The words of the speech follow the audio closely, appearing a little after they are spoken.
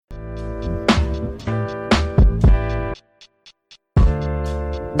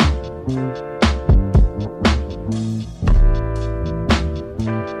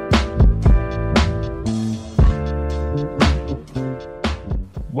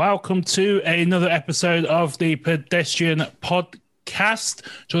welcome to another episode of the Pedestrian Podcast.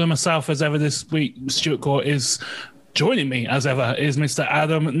 Joining myself as ever this week, Stuart Court is joining me as ever is Mr.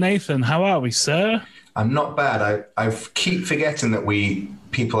 Adam Nathan. How are we, sir? I'm not bad. I keep forgetting that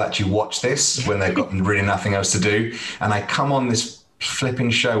people actually watch this when they've got really nothing else to do, and I come on this flipping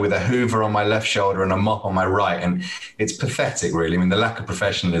show with a Hoover on my left shoulder and a mop on my right, and it's pathetic, really. I mean, the lack of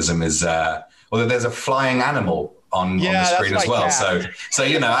professionalism is. Although there's a flying animal on the screen as well, so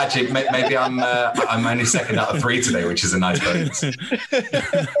you know, actually, maybe I'm only second out of three today, which is a nice bonus.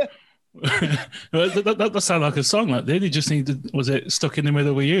 that sounded like a song. Like, did he just needed? Was it Stuck in the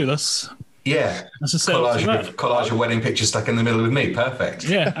Middle with You? That's a collage of wedding pictures stuck in the middle with me. Perfect.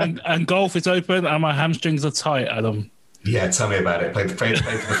 Yeah, and golf is open, and my hamstrings are tight, Adam. Yeah, tell me about it. Played for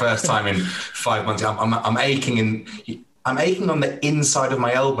the first time in 5 months. I'm aching I'm aching on the inside of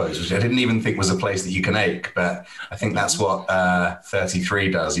my elbows, which I didn't even think was a place that you can ache. But I think that's what 33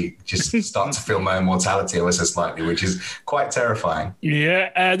 does. You just start to feel my mortality ever so slightly, which is quite terrifying.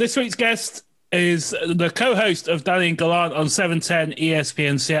 Yeah. This week's guest is the co-host of Danny and Gallant on 710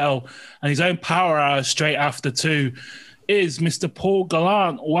 ESPN Seattle, and his own power hour straight after 2 is Mr. Paul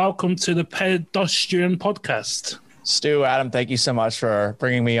Gallant. Welcome to the Pedestrian Podcast. Stu, Adam, thank you so much for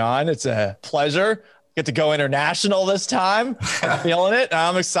bringing me on. It's a pleasure. Get to go international this time. I'm feeling it.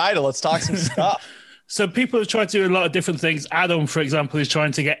 I'm excited. Let's talk some stuff. So people have tried to do a lot of different things. Adam, for example, is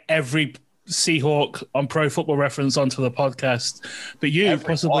trying to get every Seahawk on Pro Football Reference onto the podcast. But you,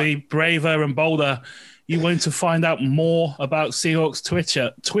 possibly braver and bolder, you wanted to find out more about Seahawks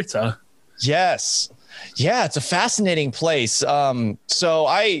Twitter. Yes. Yeah, it's a fascinating place.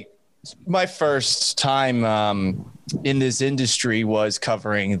 My first time in this industry was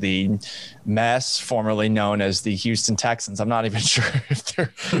covering the mess formerly known as the Houston Texans. I'm not even sure if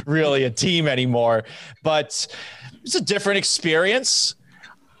they're really a team anymore, but it's a different experience.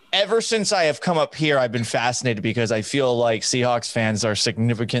 Ever since I have come up here, I've been fascinated because I feel like Seahawks fans are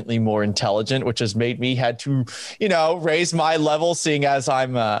significantly more intelligent, which has made me had to, raise my level, seeing as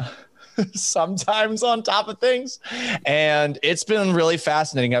I'm sometimes on top of things. And it's been really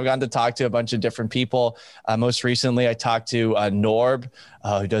fascinating. I've gotten to talk to a bunch of different people. Most recently, I talked to Norb,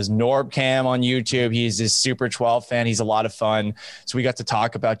 who does Norb Cam on YouTube. He's a Super 12 fan. He's a lot of fun. So we got to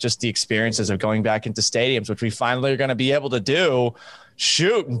talk about just the experiences of going back into stadiums, which we finally are going to be able to do.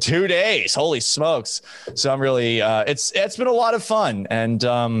 Shoot, in 2 days. Holy smokes. So I'm really, it's been a lot of fun. And,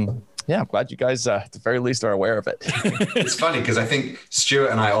 I'm glad you guys, at the very least, are aware of it. It's funny because I think Stuart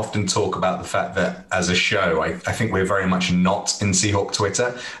and I often talk about the fact that as a show, I think we're very much not in Seahawk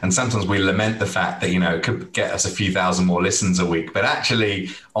Twitter. And sometimes we lament the fact that, it could get us a few thousand more listens a week. But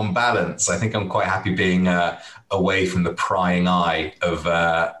actually, on balance, I think I'm quite happy being away from the prying eye of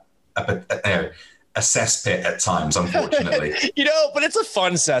a cesspit at times, unfortunately. But it's a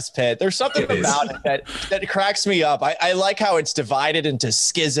fun cesspit. There's something about it that cracks me up. I like how it's divided into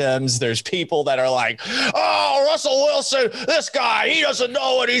schisms. There's people that are like, oh, Russell Wilson, this guy, he doesn't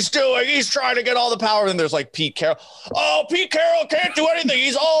know what he's doing. He's trying to get all the power. And there's like Pete Carroll. Oh, Pete Carroll can't do anything.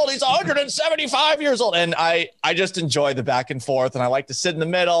 He's old. He's 175 years old. And I just enjoy the back and forth, and I like to sit in the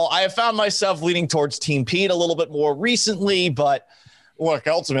middle. I have found myself leaning towards Team Pete a little bit more recently, but look,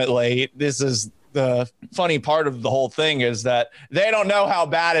 ultimately, this is the funny part of the whole thing is that they don't know how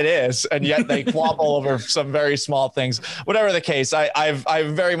bad it is, and yet they quabble over some very small things. Whatever the case, I've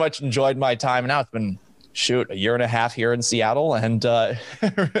very much enjoyed my time. Now it's been a year and a half here in Seattle, and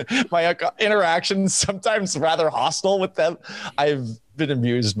my interactions sometimes rather hostile with them. I've been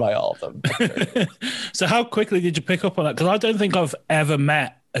amused by all of them. So how quickly did you pick up on that? Because I don't think I've ever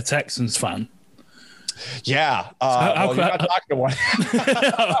met a Texans fan. Yeah. You're not talking to one.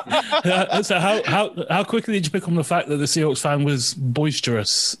 So how quickly did you pick up on the fact that the Seahawks fan was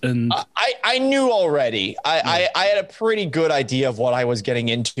boisterous? And I knew already. I had a pretty good idea of what I was getting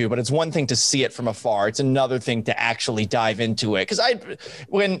into, but it's one thing to see it from afar. It's another thing to actually dive into it. Because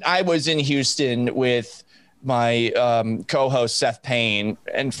when I was in Houston with my co-host Seth Payne,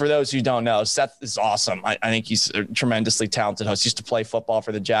 and for those who don't know, Seth is awesome. I think he's a tremendously talented host. He used to play football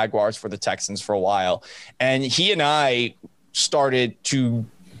for the Jaguars, for the Texans for a while, and he and I started to,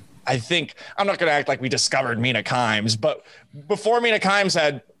 I think, I'm not going to act like we discovered Mina Kimes, but before Mina Kimes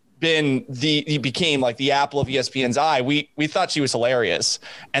had he became like the apple of ESPN's eye. We thought she was hilarious.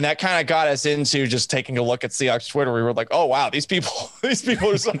 And that kind of got us into just taking a look at Seahawks Twitter. We were like, oh wow, these people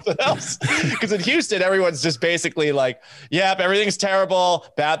are something else. Because in Houston, everyone's just basically like, yep, everything's terrible.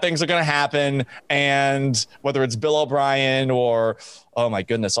 Bad things are going to happen. And whether it's Bill O'Brien or, oh my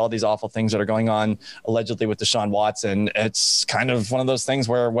goodness, all these awful things that are going on allegedly with Deshaun Watson. It's kind of one of those things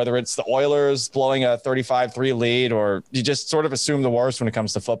where whether it's the Oilers blowing a 35-3 lead, or you just sort of assume the worst when it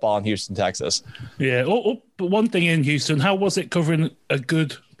comes to football in Houston, Texas. Yeah. But one thing in Houston, how was it covering a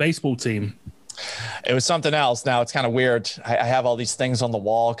good baseball team? It was something else. Now it's kind of weird. I have all these things on the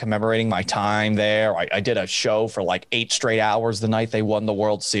wall commemorating my time there. I did a show for like 8 straight hours the night they won the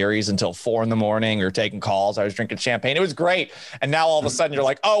World Series until 4 a.m. We were taking calls. I was drinking champagne. It was great. And now all of a sudden you're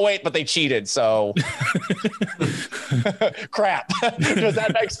like, oh wait, but they cheated. So crap. Does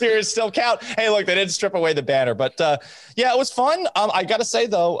that experience still count? Hey, look, they didn't strip away the banner, but yeah, it was fun. I got to say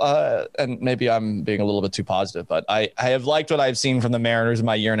though, and maybe I'm being a little bit too positive, but I have liked what I've seen from the Mariners in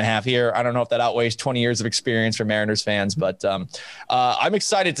my year and a half here. I don't know if that outweighs 20 years of experience for Mariners fans, but I'm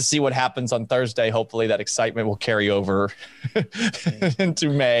excited to see what happens on Thursday. Hopefully that excitement will carry over into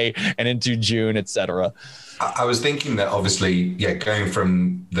May and into June, etc. I was thinking that obviously, going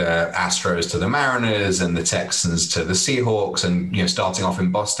from the Astros to the Mariners and the Texans to the Seahawks and, starting off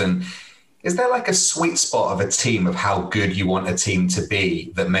in Boston, is there like a sweet spot of a team of how good you want a team to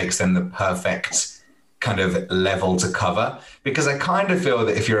be that makes them the perfect kind of level to cover? Because I kind of feel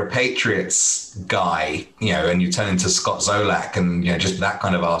that if you're a Patriots guy, and you turn into Scott Zolak and, just that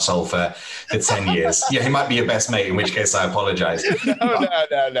kind of arsehole for 10 years, he might be your best mate, in which case I apologize. No.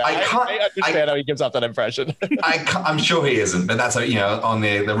 I understand how he gives off that impression. I'm sure he isn't, but that's, on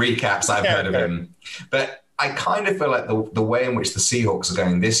the recaps I've heard of him. But I kind of feel like the way in which the Seahawks are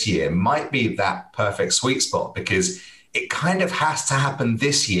going this year might be that perfect sweet spot, because it kind of has to happen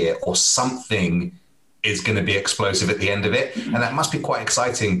this year or something is going to be explosive at the end of it. And that must be quite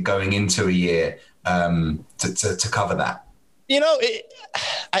exciting going into a year to cover that.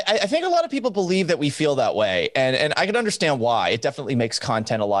 I think a lot of people believe that we feel that way. And I can understand why. It definitely makes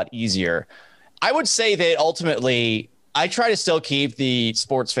content a lot easier. I would say that ultimately I try to still keep the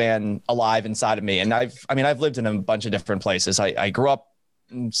sports fan alive inside of me. And I've lived in a bunch of different places. I grew up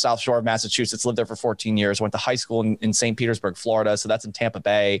in South Shore of Massachusetts, lived there for 14 years, went to high school in St. Petersburg, Florida. So that's in Tampa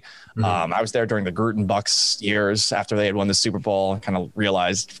Bay. Mm-hmm. I was there during the Gruden Bucks years after they had won the Super Bowl, and kind of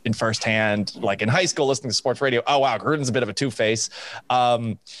realized in firsthand, like in high school, listening to sports radio, oh, wow, Gruden's a bit of a two-face.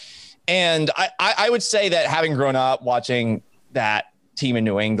 And I would say that having grown up watching that team in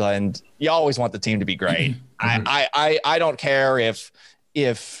New England, you always want the team to be great. Mm-hmm. I don't care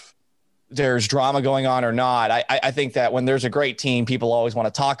if there's drama going on or not. I think that when there's a great team, people always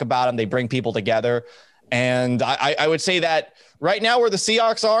want to talk about them. They bring people together. And I would say that right now where the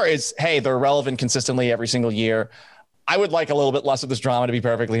Seahawks are is, hey, they're relevant consistently every single year. I would like a little bit less of this drama, to be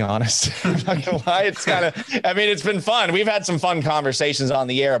perfectly honest. I'm not going to lie. It's kind of, it's been fun. We've had some fun conversations on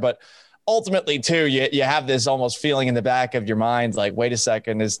the air, but ultimately too, you have this almost feeling in the back of your mind, like, wait a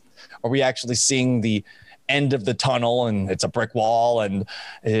second, are we actually seeing the end of the tunnel and it's a brick wall, and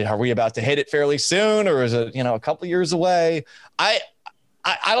are we about to hit it fairly soon, or is it a couple of years away? I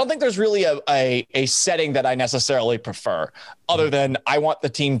don't think there's really a setting that I necessarily prefer, other than I want the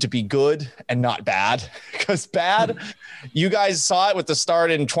team to be good and not bad. Because bad, you guys saw it with the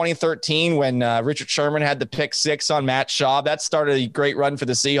start in 2013 when Richard Sherman had the pick 6 on Matt Schaub. That started a great run for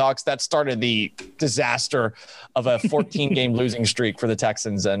the Seahawks. That started the disaster of a 14-game losing streak for the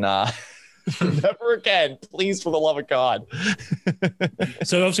Texans, and never again, please, for the love of God.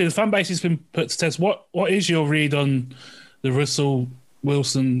 So obviously the fan base has been put to test. What is your read on the Russell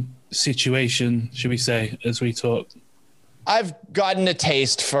Wilson situation, should we say, as we talk? I've gotten a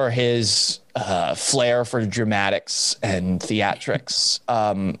taste for his flair for dramatics and theatrics.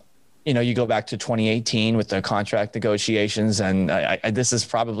 You go back to 2018 with the contract negotiations, and this is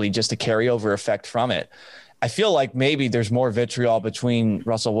probably just a carryover effect from it. I feel like maybe there's more vitriol between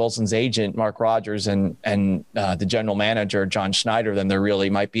Russell Wilson's agent, Mark Rodgers, and the general manager, John Schneider, than there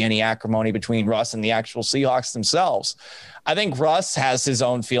really might be any acrimony between Russ and the actual Seahawks themselves. I think Russ has his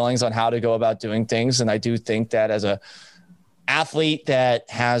own feelings on how to go about doing things. And I do think that as a athlete that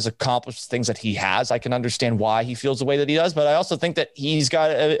has accomplished things that he has, I can understand why he feels the way that he does. But I also think that he's got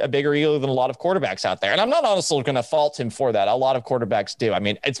a bigger ego than a lot of quarterbacks out there. And I'm not honestly going to fault him for that. A lot of quarterbacks do.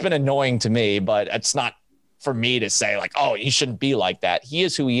 It's been annoying to me, but it's not for me to say like, oh, he shouldn't be like that. He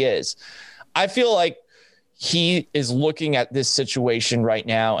is who he is. I feel like he is looking at this situation right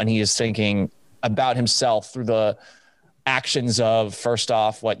now and he is thinking about himself through the actions of, first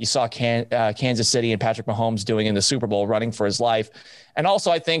off, what you saw Kansas City and Patrick Mahomes doing in the Super Bowl, running for his life. And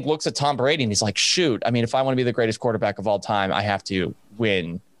also, I think, looks at Tom Brady and he's like, shoot, I mean, if I want to be the greatest quarterback of all time, I have to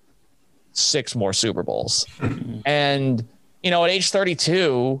win 6 more Super Bowls. And, at age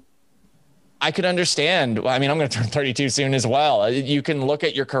 32, I could understand. I mean, I'm going to turn 32 soon as well. You can look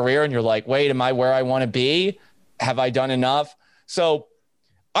at your career and you're like, wait, am I where I want to be? Have I done enough? So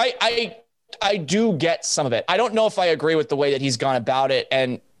I do get some of it. I don't know if I agree with the way that he's gone about it.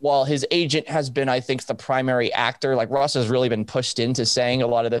 And while his agent has been, I think, the primary actor, like Russ has really been pushed into saying a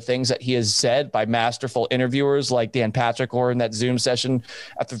lot of the things that he has said by masterful interviewers like Dan Patrick, or in that Zoom session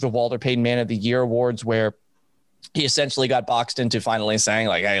after the Walter Payton Man of the Year Awards, where he essentially got boxed into finally saying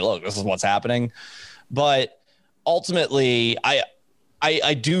like, hey, look, this is what's happening. But ultimately,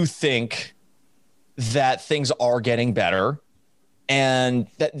 I do think that things are getting better, and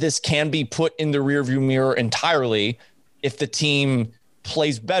that this can be put in the rearview mirror entirely if the team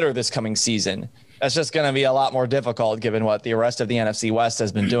plays better this coming season. That's just going to be a lot more difficult given what the rest of the NFC West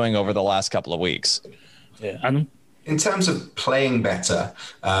has been doing over the last couple of weeks. Yeah. And in terms of playing better,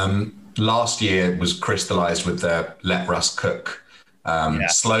 last year was crystallized with the "Let Russ cook"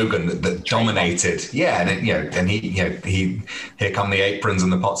 slogan that dominated. Yeah, and he here come the aprons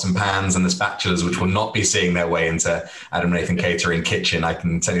and the pots and pans and the spatulas, which will not be seeing their way into Adam Nathan Catering kitchen. I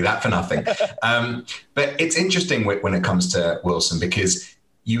can tell you that for nothing. But it's interesting when it comes to Wilson, because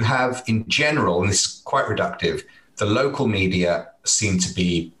you have, in general, and this is quite reductive, the local media seem to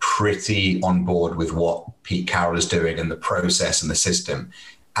be pretty on board with what Pete Carroll is doing and the process and the system.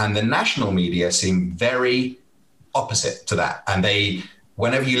 And the national media seem very opposite to that. And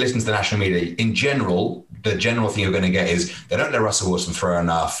whenever you listen to the national media, in general, the general thing you're going to get is they don't let Russell Wilson throw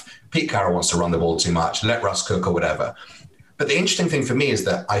enough. Pete Carroll wants to run the ball too much. Let Russ cook or whatever. But the interesting thing for me is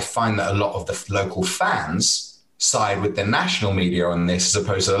that I find that a lot of the local fans side with the national media on this as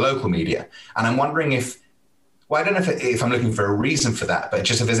opposed to the local media. And I'm wondering I don't know if I'm looking for a reason for that, but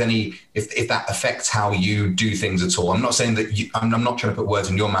just if there's if that affects how you do things at all. I'm not saying that I'm not trying to put words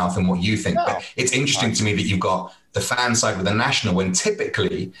in your mouth and what you think, but it's interesting to me that you've got the fan side with the national, when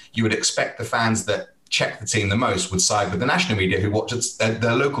typically you would expect the fans that check the team the most would side with the national media who watch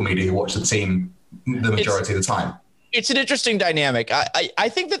the local media who watch the team the majority of the time. It's an interesting dynamic. I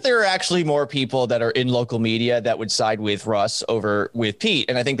think that there are actually more people that are in local media that would side with Russ over with Pete.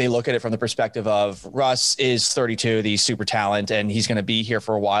 And I think they look at it from the perspective of Russ is 32, the super talent, and he's going to be here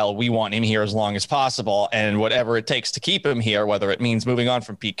for a while. We want him here as long as possible. And whatever it takes to keep him here, whether it means moving on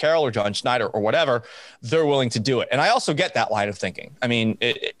from Pete Carroll or John Schneider or whatever, they're willing to do it. And I also get that line of thinking. I mean,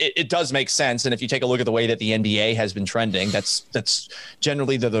 it does make sense. And if you take a look at the way that the NBA has been trending, that's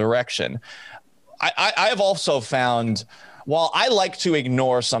generally the direction. I have also found, while I like to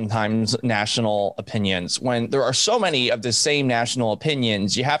ignore sometimes national opinions, when there are so many of the same national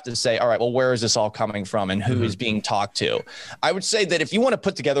opinions, you have to say, all right, well, where is this all coming from and who is being talked to? I would say that if you want to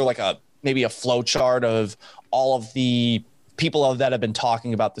put together like maybe a flow chart of all of the people that have been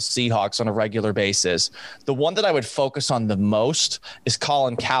talking about the Seahawks on a regular basis, the one that I would focus on the most is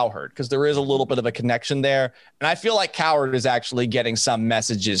Colin Cowherd, because there is a little bit of a connection there. And I feel like Cowherd is actually getting some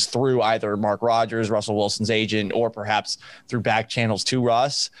messages through either Mark Rodgers, Russell Wilson's agent, or perhaps through back channels to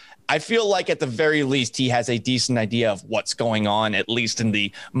Russ. I feel like at the very least, he has a decent idea of what's going on, at least in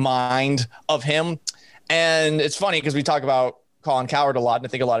the mind of him. And it's funny because we talk about Colin Cowherd a lot, and I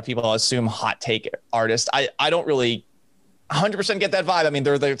think a lot of people assume hot take artist. I don't really 100% get that vibe. I mean,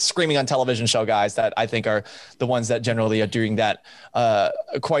 they're the screaming on television show guys that I think are the ones that generally are doing that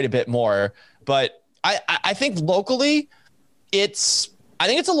quite a bit more. But I think locally, it's a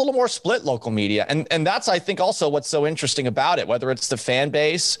little more split, local media. And that's, I think, also what's so interesting about it, whether it's the fan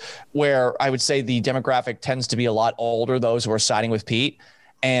base, where I would say the demographic tends to be a lot older, those who are siding with Pete,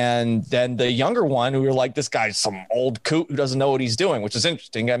 and then the younger one who are like, this guy's some old coot who doesn't know what he's doing, which is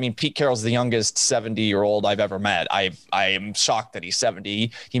interesting. I mean, Pete Carroll's the youngest 70-year-old I've ever met. I am shocked that he's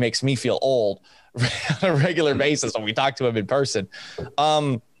 70. He makes me feel old on a regular basis when we talk to him in person.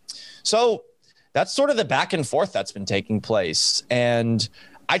 So that's sort of the back and forth that's been taking place. And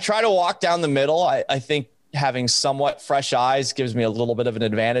I try to walk down the middle. I think having somewhat fresh eyes gives me a little bit of an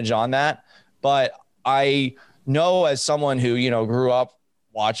advantage on that. But I know, as someone who, grew up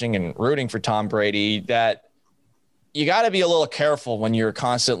watching and rooting for Tom Brady, that you got to be a little careful when you're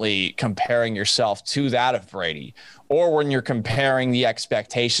constantly comparing yourself to that of Brady, or when you're comparing the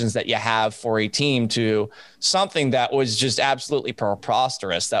expectations that you have for a team to something that was just absolutely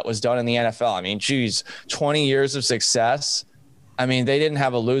preposterous that was done in the NFL. I mean, 20 years of success. I mean, they didn't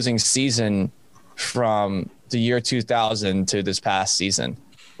have a losing season from the year 2000 to this past season.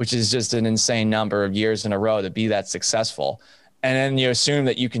 which is just an insane number of years in a row to be that successful. And then you assume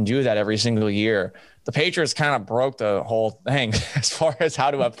that you can do that every single year. The Patriots kind of broke the whole thing as far as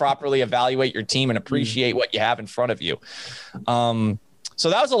how to properly evaluate your team and appreciate what you have in front of you. So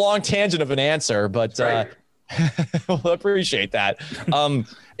that was a long tangent of an answer, but we'll appreciate that.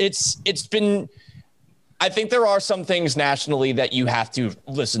 It's been, I think there are some things nationally that you have to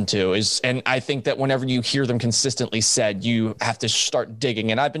listen to and I think that whenever you hear them consistently said, you have to start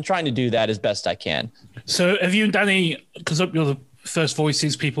digging. And I've been trying to do that as best I can. So have you and Danny, because you're the first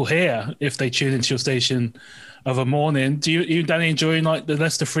voices people hear if they tune into your station of a morning, do you and Danny enjoying like the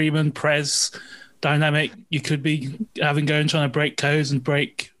Lester Freeman Prez dynamic you could be having going, trying to break codes and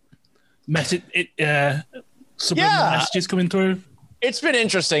break subliminal messages coming through? It's been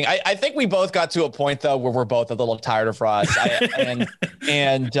interesting. I think we both got to a point though where we're both a little tired of Russ.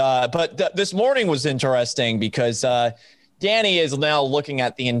 But this morning was interesting because Danny is now looking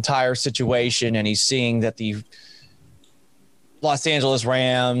at the entire situation and he's seeing that the Los Angeles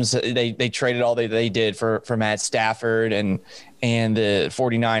Rams, they traded all they did for Matt Stafford and the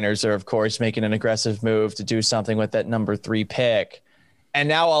 49ers are of course making an aggressive move to do something with that number 3 pick. And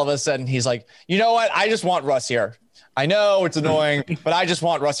now all of a sudden he's like, you know what? I just want Russ here. I know it's annoying, but I just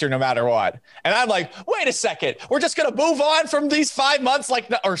want Russ here no matter what. And I'm like, wait a second. We're just going to move on from these 5 months,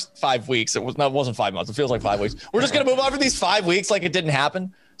 or 5 weeks. It wasn't 5 months. It feels like 5 weeks. We're just going to move on from these 5 weeks like it didn't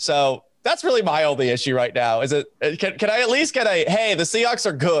happen. So that's really my only issue right now. Is it? Can I at least get hey, the Seahawks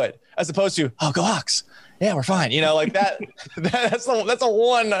are good, as opposed to, oh, go Hawks. Yeah, we're fine. Like that. That's the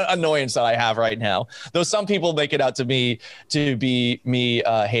one annoyance that I have right now. Though some people make it out to be me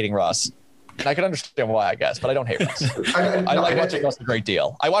hating Russ. And I can understand why, I guess, but I don't hate Russ. I like watching Russ a great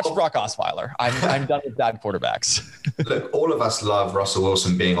deal. I watched Brock Osweiler. I'm done with bad quarterbacks. Look, all of us love Russell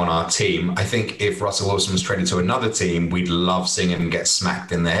Wilson being on our team. I think if Russell Wilson was traded to another team, we'd love seeing him get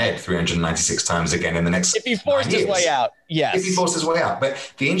smacked in the head 396 times again in the next If he forced his way out, yes. If he forced his way out.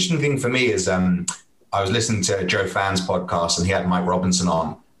 But the interesting thing for me is I was listening to Joe Fan's podcast and he had Mike Robinson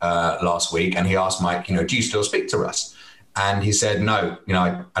on last week and he asked Mike, do you still speak to Russ? And he said, no,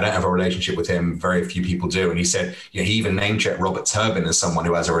 I don't have a relationship with him. Very few people do. And he said, he even name-checked Robert Turbin as someone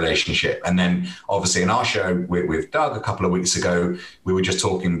who has a relationship. And then obviously in our show with Doug a couple of weeks ago, we were just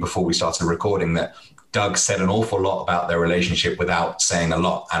talking before we started recording that Doug said an awful lot about their relationship without saying a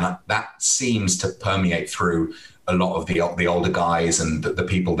lot. And that seems to permeate through a lot of the older guys and the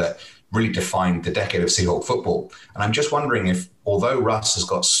people that really defined the decade of Seahawk football. And I'm just wondering if, although Russ has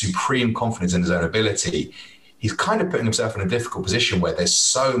got supreme confidence in his own ability, he's kind of putting himself in a difficult position where there's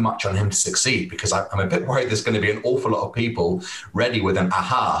so much on him to succeed, because I'm a bit worried there's going to be an awful lot of people ready with an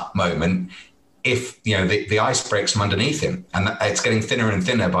aha moment if, the ice breaks from underneath him. And it's getting thinner and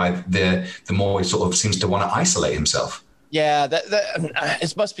thinner by the more he sort of seems to want to isolate himself. Yeah,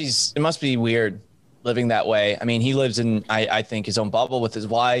 it must be weird living that way. I mean, he lives in, I think, his own bubble with his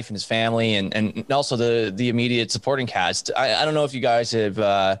wife and his family and also the immediate supporting cast. I don't know if you guys have,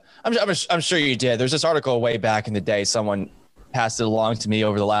 I'm sure you did. There's this article way back in the day. Someone passed it along to me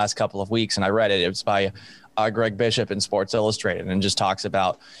over the last couple of weeks and I read it. It was by Greg Bishop in Sports Illustrated and just talks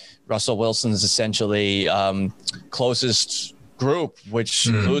about Russell Wilson's essentially closest group, which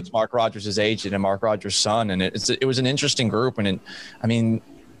includes Mark Rodgers' agent and Mark Rodgers' son. And it was an interesting group. And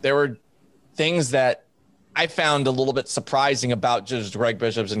there were things that I found a little bit surprising about just Greg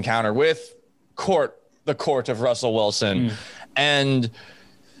Bishop's encounter with the court of Russell Wilson and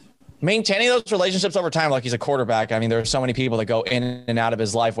maintaining those relationships over time. Like he's a quarterback. I mean, there are so many people that go in and out of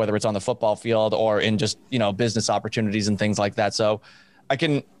his life, whether it's on the football field or in just, business opportunities and things like that. So I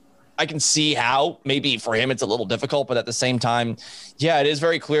can see how maybe for him it's a little difficult, but at the same time, yeah, it is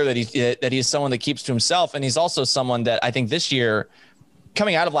very clear that he's someone that keeps to himself. And he's also someone that I think this year,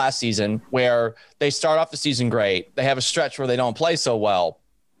 coming out of last season where they start off the season great, they have a stretch where they don't play so well.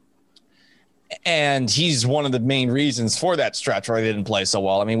 And he's one of the main reasons for that stretch where they didn't play so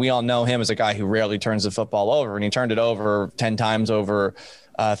well. I mean, we all know him as a guy who rarely turns the football over, and he turned it over 10 times over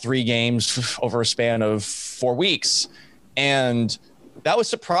 3 games over a span of 4 weeks. And that was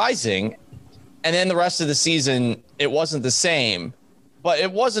surprising. And then the rest of the season, it wasn't the same, but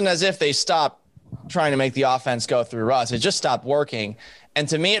it wasn't as if they stopped trying to make the offense go through Russ. It just stopped working. And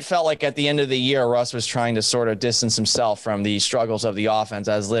to me, it felt like at the end of the year, Russ was trying to sort of distance himself from the struggles of the offense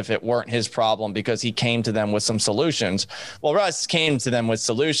as if it weren't his problem because he came to them with some solutions. Well, Russ came to them with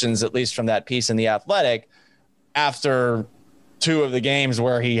solutions, at least from that piece in The Athletic, after two of the games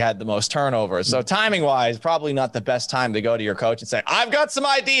where he had the most turnovers. So timing wise, probably not the best time to go to your coach and say, I've got some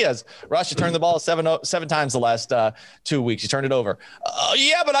ideas. Russ, you turned the ball seven times the last 2 weeks. You turned it over.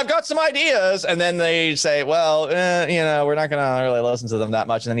 Yeah, but I've got some ideas. And then they say, well, we're not going to really listen to them that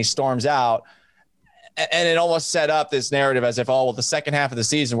much. And then he storms out. And it almost set up this narrative as if, the second half of the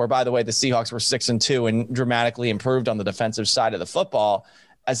season, where, by the way, the Seahawks were 6-2 and dramatically improved on the defensive side of the football,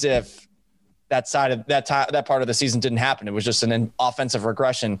 as if that part of the season didn't happen. It was just an offensive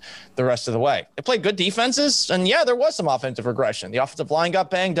regression the rest of the way. They played good defenses, and yeah, there was some offensive regression. The offensive line got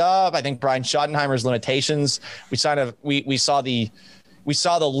banged up. I think Brian Schottenheimer's limitations. We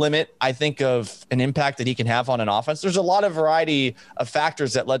saw the limit, I think, of an impact that he can have on an offense. There's a lot of variety of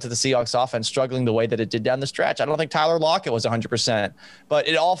factors that led to the Seahawks offense struggling the way that it did down the stretch. I don't think Tyler Lockett was 100%, but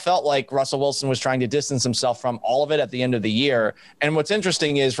it all felt like Russell Wilson was trying to distance himself from all of it at the end of the year. And what's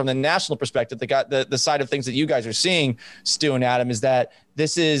interesting is, from the national perspective, the side of things that you guys are seeing, Stu and Adam, is that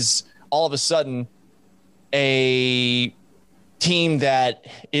this is all of a sudden a team that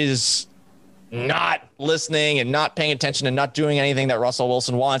is not listening and not paying attention and not doing anything that Russell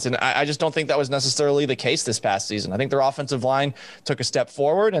Wilson wants. And I just don't think that was necessarily the case this past season. I think their offensive line took a step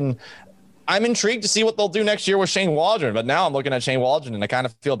forward, and I'm intrigued to see what they'll do next year with Shane Waldron. But now I'm looking at Shane Waldron and I kind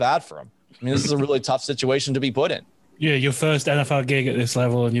of feel bad for him. I mean, this is a really tough situation to be put in. Yeah, your first NFL gig at this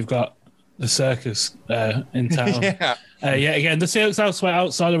level, and you've got the circus in town. Again, the Seahawks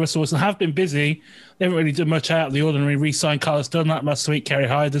outside of Russell Wilson have been busy. They haven't really done much out of the ordinary. Re-signed Carlos Dunlap last week. Kerry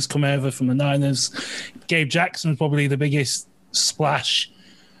Hyder's come over from the Niners. Gabe Jackson, probably the biggest splash,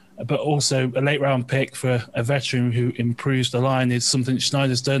 but also a late-round pick for a veteran who improves the line is something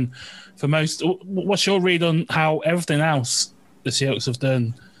Schneider's done for most. What's your read on how everything else the Seahawks have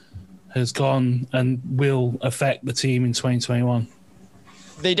done has gone and will affect the team in 2021?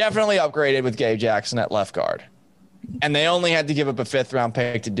 They definitely upgraded with Gabe Jackson at left guard, and they only had to give up a 5th-round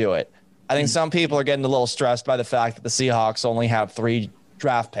pick to do it. I think some people are getting a little stressed by the fact that the Seahawks only have 3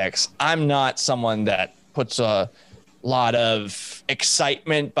 draft picks. I'm not someone that puts a lot of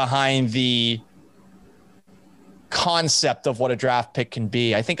excitement behind the concept of what a draft pick can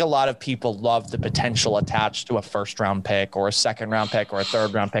be. I think a lot of people love the potential attached to a 1st-round pick or a 2nd-round pick or a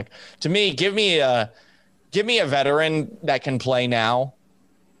 3rd-round pick. To me, give me a veteran that can play now.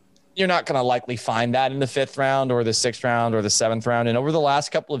 You're not going to likely find that in the 5th round or the 6th round or the 7th round. And over the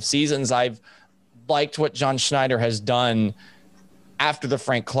last couple of seasons, I've liked what John Schneider has done after the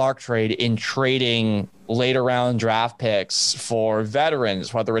Frank Clark trade in trading later round draft picks for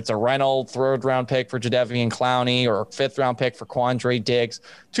veterans, whether it's a rental 3rd round pick for Jadeveon Clowney or a 5th round pick for Quandre Diggs,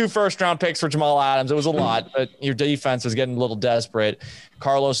 2 1st-round picks for Jamal Adams. It was a lot, but your defense was getting a little desperate.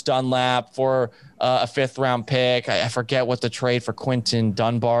 Carlos Dunlap for a 5th-round pick. I forget what the trade for Quinton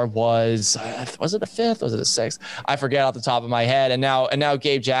Dunbar was. Was it a 5th? Was it a 6th? I forget off the top of my head. And now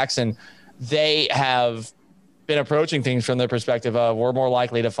Gabe Jackson, they have been approaching things from the perspective of, we're more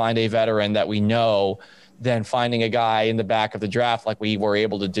likely to find a veteran that we know than finding a guy in the back of the draft like we were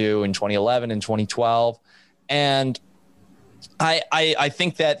able to do in 2011 and 2012. And I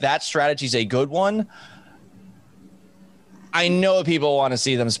think that strategy is a good one. I know people want to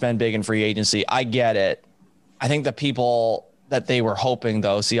see them spend big in free agency. I get it. I think the people that they were hoping,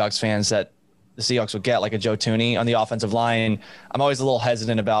 though, Seahawks fans, that the Seahawks would get, like a Joe Thuney on the offensive line. I'm always a little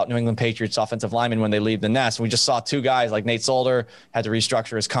hesitant about New England Patriots offensive linemen when they leave the nest. We just saw 2 guys like Nate Solder had to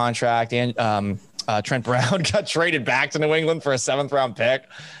restructure his contract, and Trent Brown got traded back to New England for a 7th-round pick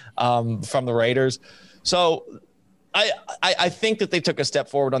from the Raiders. So I think that they took a step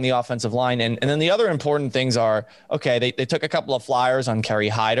forward on the offensive line. And then the other important things are, okay, they took a couple of flyers on Kerry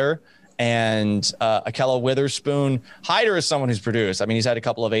Hyder and Ahkello Witherspoon. Hyder is someone who's produced. I mean, he's had a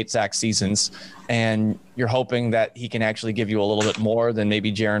couple of 8-sack seasons, and you're hoping that he can actually give you a little bit more than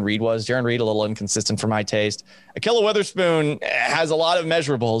maybe Jaron Reed was. Jaron Reed, a little inconsistent for my taste. Ahkello Witherspoon has a lot of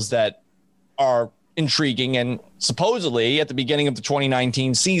measurables that are intriguing, and supposedly at the beginning of the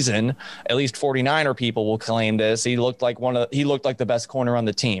 2019 season, at least 49er people will claim this, he looked like the best corner on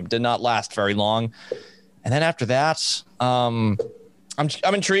the team. Did not last very long. And then after that, I'm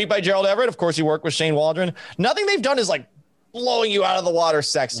intrigued by Gerald Everett. Of course, he worked with Shane Waldron. Nothing they've done is like blowing you out of the water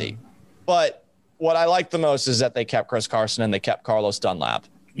sexy. But what I like the most is that they kept Chris Carson and they kept Carlos Dunlap.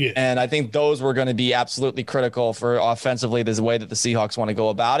 Yeah. And I think those were going to be absolutely critical for offensively the way that the Seahawks want to go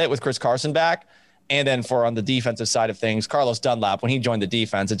about it with Chris Carson back. And then for on the defensive side of things, Carlos Dunlap, when he joined the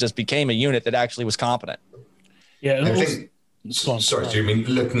defense, it just became a unit that actually was competent. Yeah. Sorry, Stu, I mean,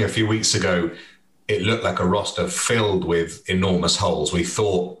 looking a few weeks ago, it looked like a roster filled with enormous holes. We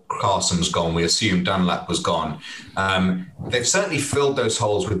thought Carson's gone. We assumed Dunlap was gone. They've certainly filled those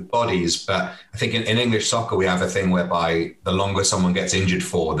holes with bodies, but I think in English soccer, we have a thing whereby the longer someone gets injured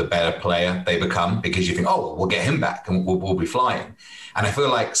for, the better player they become, because you think, oh, well, we'll get him back and we'll be flying. And I feel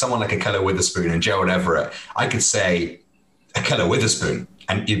like someone like Akella Witherspoon and Gerald Everett, I could say Akella Witherspoon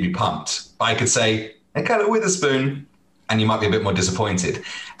and you'd be pumped. But I could say Akella Witherspoon and you might be a bit more disappointed.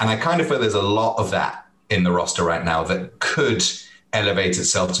 And I kind of feel there's a lot of that in the roster right now that could elevate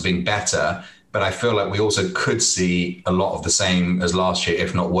itself to being better. But I feel like we also could see a lot of the same as last year,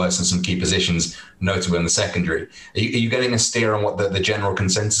 if not worse, in some key positions, notably in the secondary. Are you getting a steer on what the general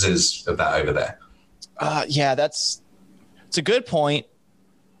consensus is of that over there? Yeah, it's a good point.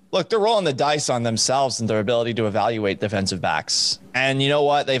 Look, they're rolling the dice on themselves and their ability to evaluate defensive backs. And you know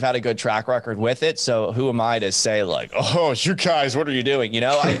what? They've had a good track record with it. So who am I to say like, oh, you guys, what are you doing? You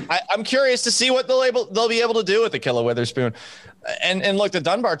know, I'm curious to see what they'll be able to do with Akella Witherspoon. And look, the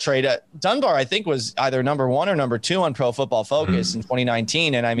Dunbar trade, Dunbar, I think, was either number 1 or number 2 on Pro Football Focus in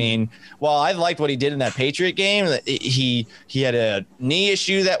 2019. And I mean, while I liked what he did in that Patriot game, he had a knee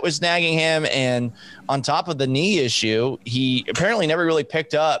issue that was nagging him. And on top of the knee issue, he apparently never really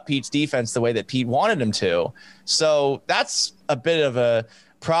picked up Pete's defense the way that Pete wanted him to. So that's a bit of a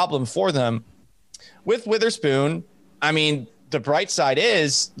problem for them. With Witherspoon, I mean, the bright side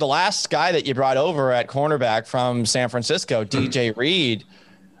is the last guy that you brought over at cornerback from San Francisco, DJ Reed.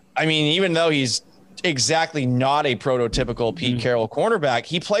 I mean, even though he's exactly not a prototypical Pete Carroll cornerback,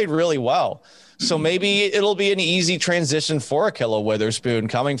 he played really well. So maybe it'll be an easy transition for Akella Witherspoon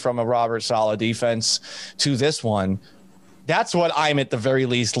coming from a Robert Saleh defense to this one. That's what I'm at the very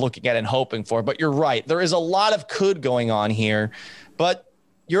least looking at and hoping for. But you're right. There is a lot of could going on here, but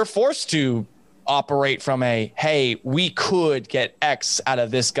you're forced to operate from hey, we could get X out of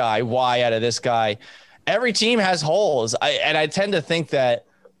this guy, Y out of this guy. Every team has holes. I tend to think that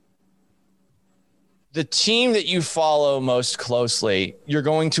the team that you follow most closely, you're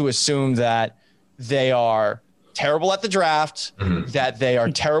going to assume that they are terrible at the draft, that they are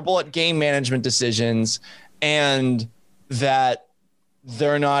terrible at game management decisions, and that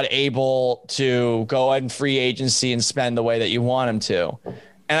they're not able to go ahead and free agency and spend the way that you want them to.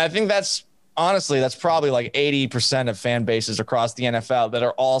 And I think that's probably like 80% of fan bases across the NFL that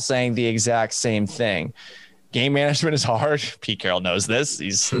are all saying the exact same thing. Game management is hard. Pete Carroll knows this.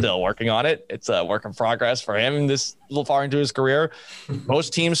 He's still working on it. It's a work in progress for him this little far into his career.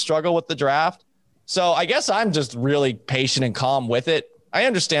 Most teams struggle with the draft. So I guess I'm just really patient and calm with it. I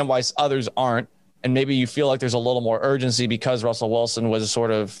understand why others aren't. And maybe you feel like there's a little more urgency because Russell Wilson was sort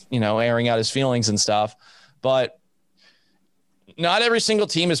of, airing out his feelings and stuff. But not every single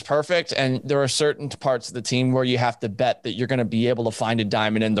team is perfect, and there are certain parts of the team where you have to bet that you're going to be able to find a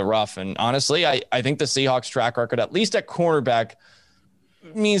diamond in the rough. And honestly, I think the Seahawks track record, at least at cornerback,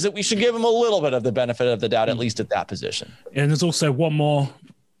 means that we should give them a little bit of the benefit of the doubt, at least at that position. And there's also one more,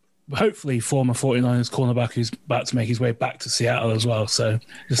 hopefully former 49ers cornerback who's about to make his way back to Seattle as well. So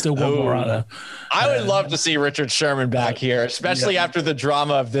there's still one more out there. I would love to see Richard Sherman back here, especially after the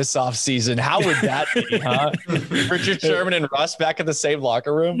drama of this offseason. How would that be, huh? Richard Sherman and Russ back in the same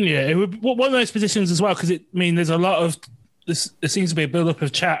locker room? Yeah, it would one of those positions as well, because there's a lot of this. There seems to be a build-up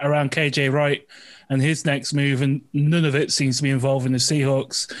of chat around KJ Wright and his next move, and none of it seems to be involving the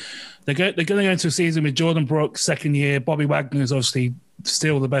Seahawks. They're going to go into a season with Jordan Brooks, second year. Bobby Wagner is obviously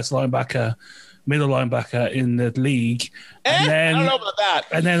still the best middle linebacker in the league. And then, I don't know about that.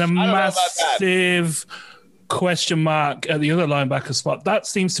 And then a massive question mark at the other linebacker spot. That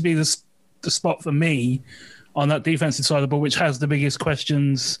seems to be the spot for me on that defensive side of the ball, which has the biggest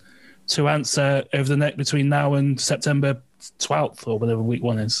questions to answer over the next between now and September 12th or whatever week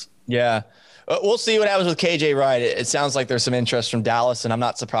 1 is. Yeah. We'll see what happens with KJ Wright. It sounds like there's some interest from Dallas, and I'm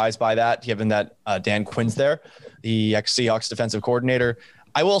not surprised by that, given that Dan Quinn's there, the ex-Seahawks defensive coordinator.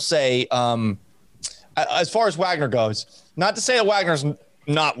 I will say, as far as Wagner goes, not to say that Wagner's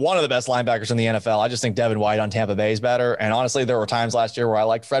not one of the best linebackers in the NFL. I just think Devin White on Tampa Bay is better. And honestly, there were times last year where I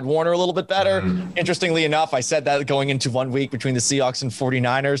liked Fred Warner a little bit better. Interestingly enough, I said that going into 1 week between the Seahawks and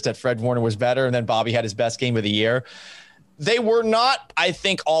 49ers that Fred Warner was better, and then Bobby had his best game of the year. They were not, I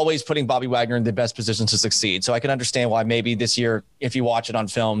think, always putting Bobby Wagner in the best position to succeed. So I can understand why maybe this year, if you watch it on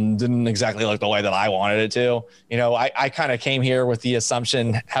film, didn't exactly look the way that I wanted it to. I kind of came here with the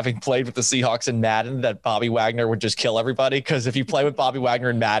assumption, having played with the Seahawks in Madden, that Bobby Wagner would just kill everybody. Because if you play with Bobby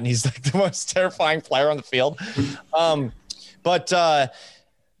Wagner in Madden, he's like the most terrifying player on the field. But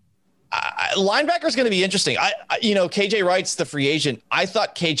linebacker is going to be interesting. KJ Wright's the free agent. I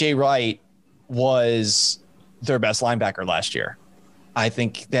thought KJ Wright was their best linebacker last year. I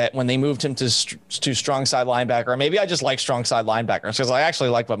think that when they moved him to strong side linebacker, or maybe I just like strong side linebackers because I actually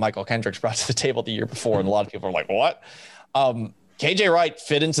like what Michael Kendricks brought to the table the year before. And a lot of people are like, what? KJ Wright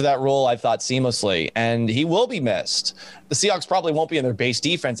fit into that role, I thought, seamlessly, and he will be missed. The Seahawks probably won't be in their base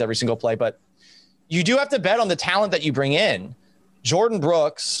defense every single play, but you do have to bet on the talent that you bring in. Jordan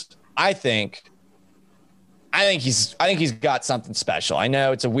Brooks, I think he's got something special. I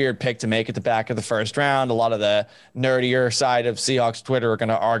know it's a weird pick to make at the back of the first round. A lot of the nerdier side of Seahawks Twitter are going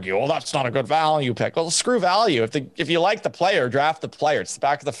to argue, well, that's not a good value pick. Well, screw value. If you like the player, draft the player. It's the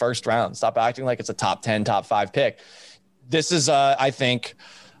back of the first round. Stop acting like it's a top 10, top 5 pick. This is, I think,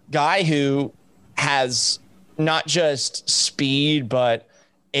 guy who has not just speed, but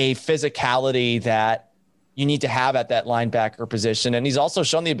a physicality that you need to have at that linebacker position. And he's also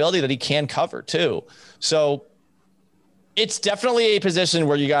shown the ability that he can cover too. So it's definitely a position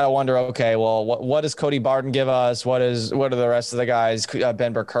where you got to wonder, okay, well, what does Cody Barton give us? What are the rest of the guys?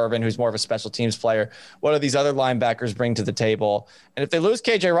 Ben Burr-Kirven, who's more of a special teams player. What do these other linebackers bring to the table? And if they lose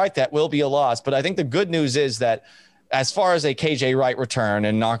KJ Wright, that will be a loss. But I think the good news is that as far as a KJ Wright return,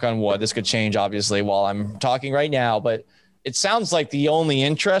 and knock on wood, this could change obviously while I'm talking right now, but it sounds like the only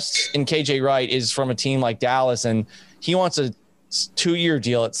interest in KJ Wright is from a team like Dallas, and he wants a 2-year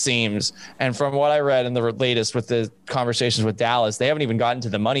deal, it seems. And from what I read in the latest with the conversations with Dallas, they haven't even gotten to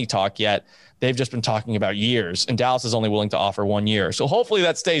the money talk yet. They've just been talking about years, and Dallas is only willing to offer 1 year. So hopefully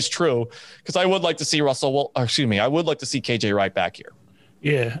that stays true, because I would like to see I would like to see KJ Wright back here.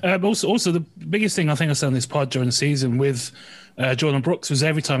 Yeah. Also, the biggest thing I think I said on this pod during the season with Jordan Brooks was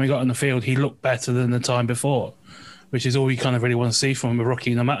every time he got on the field, he looked better than the time before, which is all you kind of really want to see from a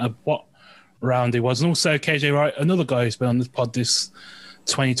rookie, no matter what round he was. And also KJ Wright, another guy who's been on this pod this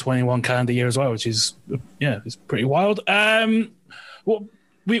 2021 calendar year as well, which is, it's pretty wild. Well,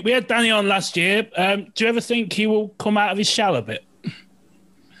 we had Danny on last year. Do you ever think he will come out of his shell a bit?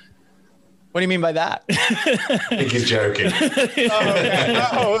 What do you mean by that? I think he's joking. Okay.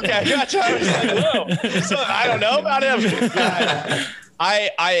 Gotcha. I was like, whoa. So, I don't know about him.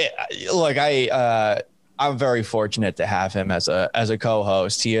 I'm very fortunate to have him as a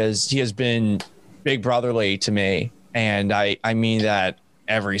co-host. He has been big brotherly to me, and I mean that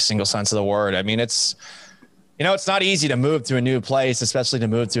every single sense of the word. I mean, it's not easy to move to a new place, especially to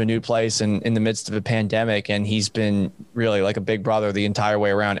move to a new place in the midst of a pandemic. And he's been really like a big brother the entire way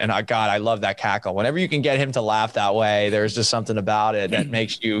around. And I love that cackle. Whenever you can get him to laugh that way, there's just something about it that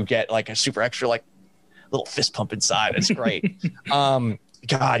makes you get like a super extra, like little fist pump inside. It's great.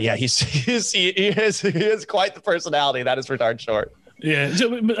 God, yeah, he is quite the personality. That is for darn short. Yeah,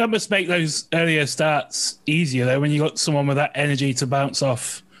 so that must make those earlier starts easier though, when you got someone with that energy to bounce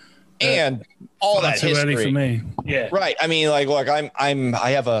off. And all that history. Too early for me. Yeah. Right. I mean, like, look, I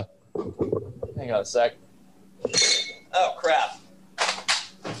have a. Hang on a sec. Oh crap.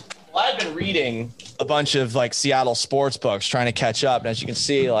 Well, I've been reading a bunch of like Seattle sports books, trying to catch up. And as you can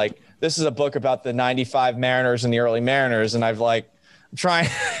see, like, this is a book about the '95 Mariners and the early Mariners, and I'm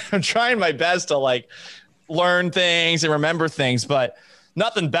trying my best to like learn things and remember things, but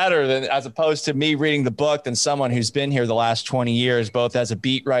nothing better than, as opposed to me reading the book, than someone who's been here the last 20 years, both as a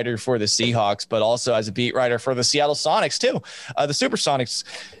beat writer for the Seahawks, but also as a beat writer for the Seattle Sonics too. The Supersonics.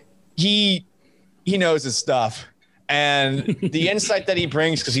 He knows his stuff, and the insight that he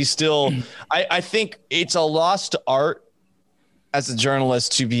brings, because he's still, I think it's a lost art as a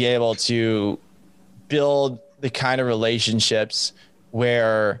journalist to be able to build the kind of relationships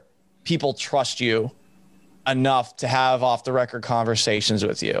where people trust you enough to have off the record conversations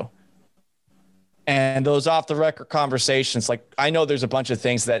with you. And those off the record conversations, like, I know there's a bunch of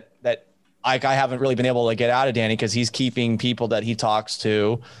things that I haven't really been able to get out of Danny, because he's keeping people that he talks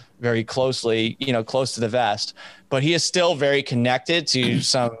to very closely, close to the vest, but he is still very connected to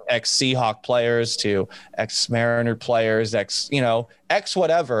some ex-Seahawk players, to ex-Mariner players, ex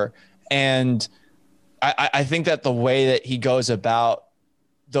whatever. And I think that the way that he goes about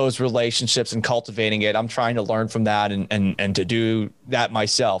those relationships and cultivating it, I'm trying to learn from that and to do that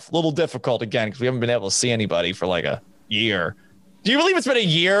myself. A little difficult, again, because we haven't been able to see anybody for like a year. Do you believe it's been a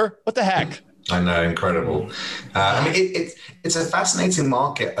year? What the heck? I know, incredible. I mean, it's a fascinating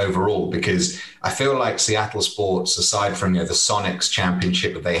market overall, because I feel like Seattle sports, aside from the Sonics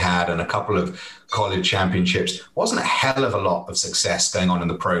championship that they had and a couple of college championships, wasn't a hell of a lot of success going on in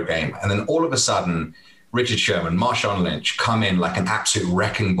the pro game. And then all of a sudden, Richard Sherman, Marshawn Lynch come in like an absolute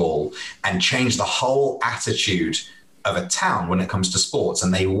wrecking ball and change the whole attitude of a town when it comes to sports,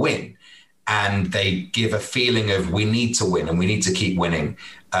 and they win. And they give a feeling of, we need to win and we need to keep winning,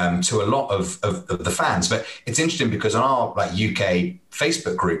 to a lot of the fans. But it's interesting because on our UK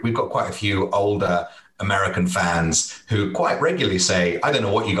Facebook group, we've got quite a few older American fans who quite regularly say, I don't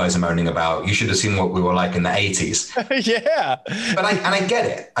know what you guys are moaning about. You should have seen what we were like in the 80s. Yeah. But I get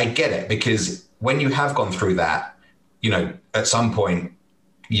it. I get it, because when you have gone through that, you know, at some point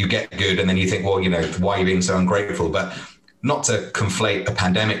you get good and then you think, well, you know, why are you being so ungrateful? But not to conflate a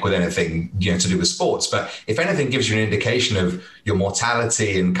pandemic with anything, you know, to do with sports, but if anything gives you an indication of your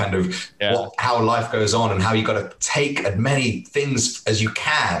mortality and kind of how life goes on and how you got to take as many things as you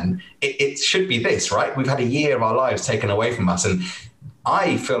can, it should be this, right? We've had a year of our lives taken away from us. And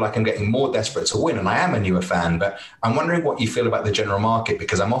I feel like I'm getting more desperate to win, and I am a newer fan, but I'm wondering what you feel about the general market,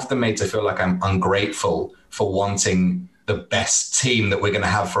 because I'm often made to feel like I'm ungrateful for wanting the best team that we're going to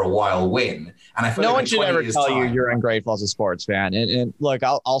have for a while win. And I feel no one should ever tell you you're ungrateful as a sports fan. And look,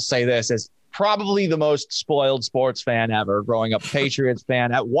 I'll say this as probably the most spoiled sports fan ever, growing up Patriots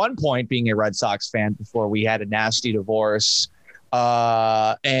fan, at one point being a Red Sox fan before we had a nasty divorce.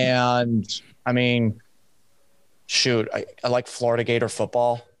 And I mean, shoot, I like Florida Gator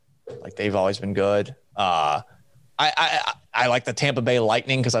football. Like, they've always been good. I like the Tampa Bay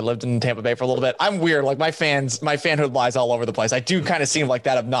Lightning because I lived in Tampa Bay for a little bit. I'm weird. Like, my fanhood lies all over the place. I do kind of seem like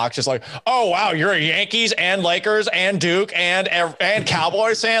that obnoxious, like, oh, wow, you're a Yankees and Lakers and Duke and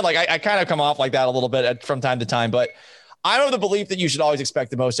Cowboys fan. Like, I kind of come off like that a little bit from time to time, but I'm of the belief that you should always expect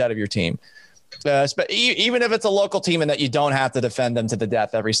the most out of your team. Even if it's a local team, and that you don't have to defend them to the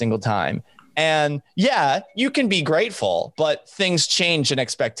death every single time. And yeah, you can be grateful, but things change and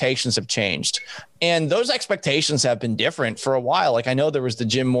expectations have changed. And those expectations have been different for a while. Like, I know there was the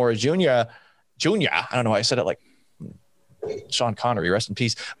Jim Mora Jr. I don't know why I said it like Sean Connery, rest in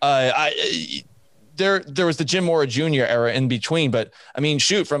peace. There was the Jim Mora Jr. era in between, but I mean,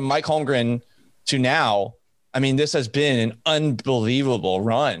 shoot, from Mike Holmgren to now, I mean, this has been an unbelievable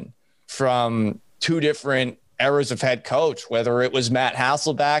run from two different eras of head coach, whether it was Matt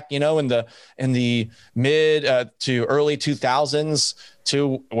Hasselbeck, you know, in the mid to early 2000s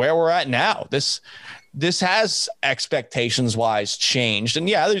to where we're at now. This has expectations wise changed. And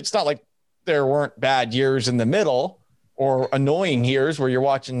yeah, it's not like there weren't bad years in the middle or annoying years where you're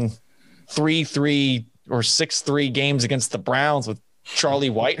watching 3-3 or 6-3 games against the Browns with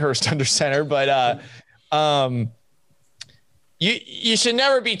Charlie Whitehurst under center. But You should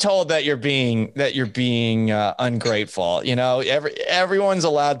never be told that you're being ungrateful. You know, everyone's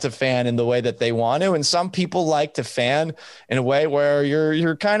allowed to fan in the way that they want to, and some people like to fan in a way where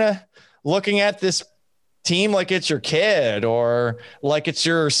you're kind of looking at this team like it's your kid or like it's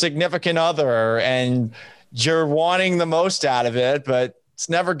your significant other, and you're wanting the most out of it, but it's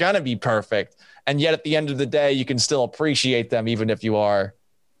never gonna be perfect. And yet, at the end of the day, you can still appreciate them, even if you are,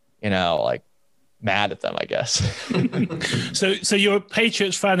 you know, like, mad at them, I guess. So you're a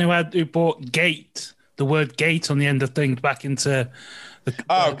Patriots fan who brought the word gate on the end of things back into the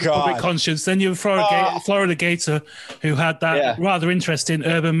public conscience. Then you're a Florida Gator who had that rather interesting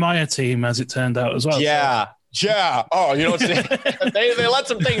Urban Meyer team, as it turned out as well. Yeah. Yeah. Oh, you don't see they let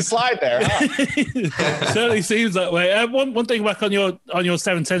some things slide there. Huh? Certainly seems that way. One thing back on your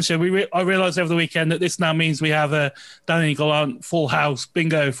 710 show, I realized over the weekend that this now means we have a Danny Gallant full house,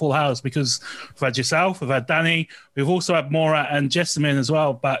 bingo full house, because we've had yourself, we've had Danny, we've also had Morat and Jessamine as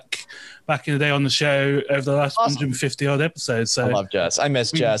well back in the day on the show over the last 150 odd episodes. So I love Jess. I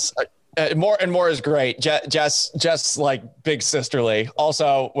miss Jess. More is great. Jess like big sisterly.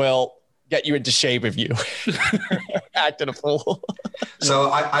 Also will get you into shape if you acted a fool. So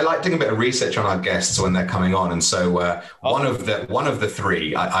I like doing a bit of research on our guests when they're coming on. And so one of the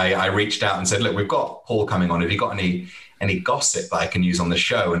three, I reached out and said, look, we've got Paul coming on. Have you got any gossip that I can use on the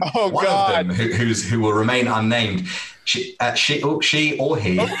show? And one of them who will remain unnamed, she or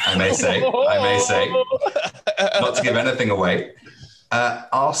he, I may say, not to give anything away,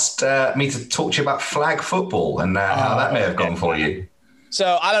 asked me to talk to you about flag football and how that may have gone for you.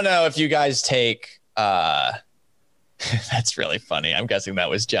 So I don't know if you guys take that's really funny. I'm guessing that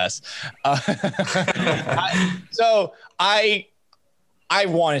was Jess. I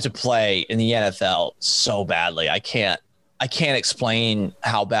wanted to play in the NFL so badly. I can't explain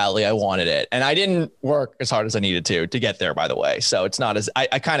how badly I wanted it. And I didn't work as hard as I needed to get there, by the way. So it's not as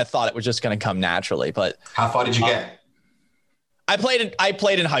I kind of thought it was just going to come naturally. But how far did you get? I played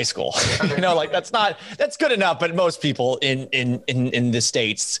in high school. You know, like that's good enough. But most people in the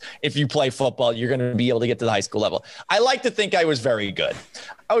States, if you play football, you're going to be able to get to the high school level. I like to think I was very good.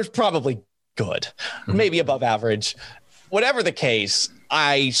 I was probably good, maybe above average. Whatever the case,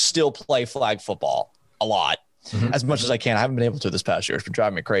 I still play flag football a lot. as much as I can. I haven't been able to this past year. It's been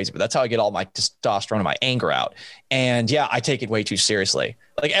driving me crazy, but that's how I get all my testosterone and my anger out. And yeah, I take it way too seriously.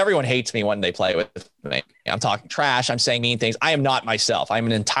 Like everyone hates me when they play with me. I'm talking trash. I'm saying mean things. I am not myself. I'm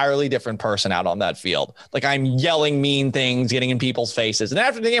an entirely different person out on that field. Like I'm yelling mean things, getting in people's faces. And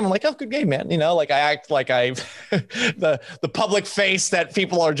after the game, I'm like, oh, good game, man. You know, like I act like I, the public face that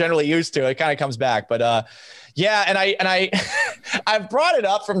people are generally used to, it kind of comes back. But yeah. And I, I've brought it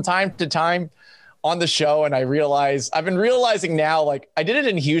up from time to time on the show. And I've been realizing now, like I did it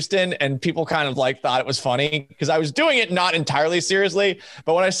in Houston and people kind of like thought it was funny because I was doing it not entirely seriously.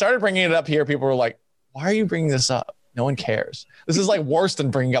 But when I started bringing it up here, people were like, why are you bringing this up? No one cares. This is like worse than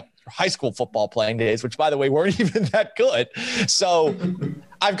bringing up high school football playing days, which by the way, weren't even that good. So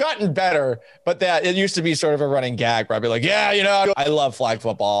I've gotten better, but that it used to be sort of a running gag where I'd be like, yeah, you know, I love flag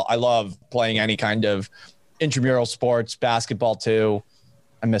football. I love playing any kind of intramural sports, basketball too.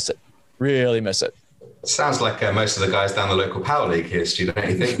 I miss it. Really miss it. Sounds like most of the guys down the local power league here, Stu, don't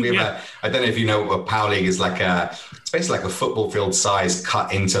you think? I don't know if you know what power league is like. It's basically like a football field size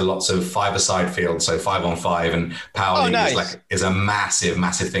cut into lots of five-a-side fields, so 5-on-5, and power league is a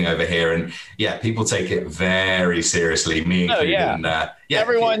massive thing over here. And yeah, people take it very seriously. Me included. And,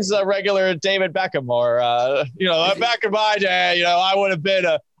 everyone's a regular David Beckham, or back in my day, I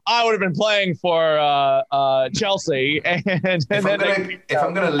would have been playing for Chelsea, and if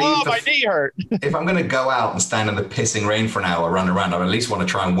I'm going to leave, my knee hurt. If I'm going to go out and stand in the pissing rain for an hour, run around, I at least want to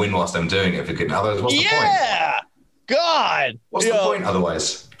try and win whilst I'm doing it. Otherwise, what's the point? Yeah, God, what's the point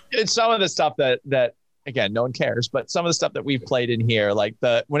otherwise? It's some of the stuff that again, no one cares, but some of the stuff that we've played in here, like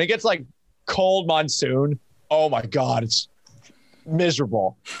when it gets like cold monsoon, oh my God, it's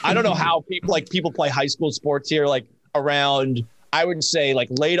miserable. I don't know how people play high school sports here, like around, I would say like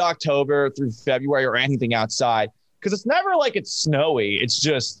late October through February or anything outside. Cause it's never like it's snowy. It's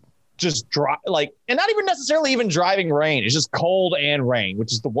just dry, and not even necessarily even driving rain. It's just cold and rain,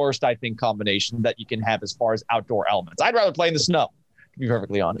 which is the worst, I think, combination that you can have as far as outdoor elements. I'd rather play in the snow, to be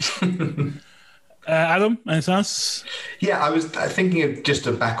perfectly honest. Adam, anything else? Yeah, I was thinking of just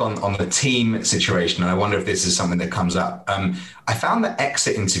back on the team situation, and I wonder if this is something that comes up. I found the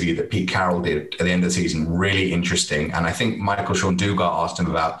exit interview that Pete Carroll did at the end of the season really interesting, and I think Michael Sean Dugard asked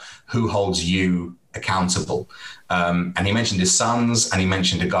him about who holds you accountable. And he mentioned his sons, and he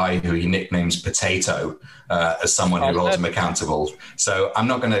mentioned a guy who he nicknames Potato as someone who holds him accountable. So I'm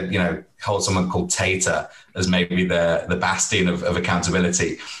not going to, hold someone called Tater as maybe the bastion of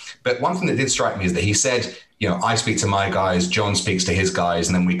accountability. But one thing that did strike me is that he said, I speak to my guys, John speaks to his guys,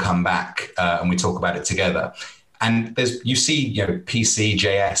 and then we come back and we talk about it together. And you see,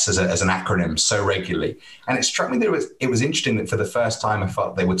 PCJS as an acronym so regularly. And it struck me that it was interesting that for the first time, I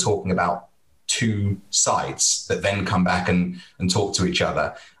felt they were talking about two sides that then come back and talk to each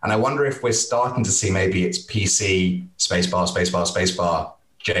other. And I wonder if we're starting to see maybe it's PC, spacebar,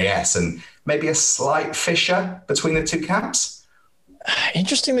 JS, and maybe a slight fissure between the two camps.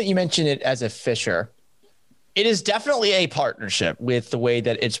 Interesting that you mentioned it as a fissure. It is definitely a partnership with the way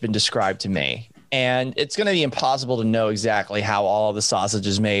that it's been described to me. And it's going to be impossible to know exactly how all of the sausage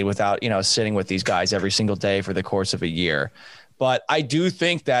is made without, sitting with these guys every single day for the course of a year. But I do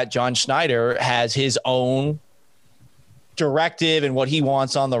think that John Schneider has his own directive and what he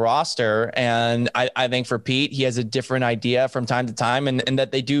wants on the roster. And I think for Pete, he has a different idea from time to time, and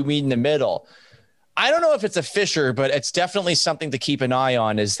that they do meet in the middle. I don't know if it's a fissure, but it's definitely something to keep an eye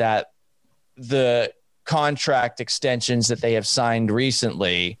on, is that the contract extensions that they have signed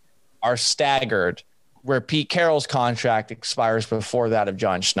recently are staggered, where Pete Carroll's contract expires before that of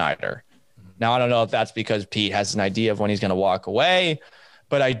John Schneider. Now, I don't know if that's because Pete has an idea of when he's going to walk away,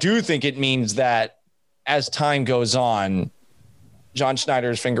 but I do think it means that as time goes on, John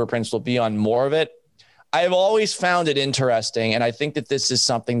Schneider's fingerprints will be on more of it. I've always found it interesting, and I think that this is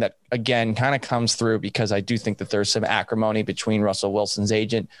something that, again, kind of comes through because I do think that there's some acrimony between Russell Wilson's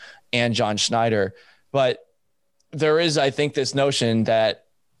agent and John Schneider. But there is, I think, this notion that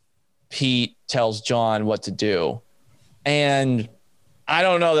Pete tells John what to do. And I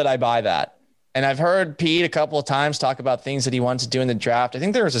don't know that I buy that. And I've heard Pete a couple of times talk about things that he wants to do in the draft. I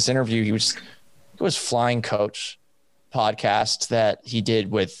think there was this interview, it was Flying Coach podcast that he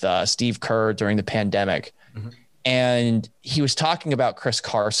did with Steve Kerr during the pandemic. Mm-hmm. And he was talking about Chris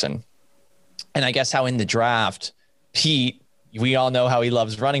Carson. And I guess how in the draft, Pete, we all know how he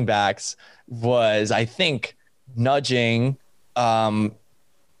loves running backs, was, I think, nudging John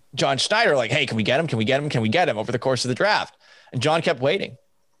Schneider, like, hey, can we get him? Can we get him? Can we get him over the course of the draft? And John kept waiting.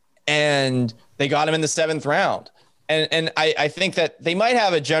 And they got him in the 7th round. And I think that they might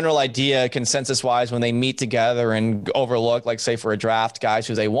have a general idea consensus-wise when they meet together and overlook, like, say, for a draft, guys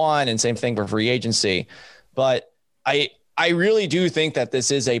who they want, and same thing for free agency. but I really do think that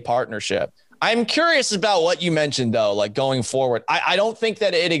this is a partnership. I'm curious about what you mentioned, though, like going forward. I don't think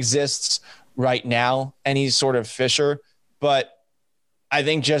that it exists right now, any sort of fissure, but I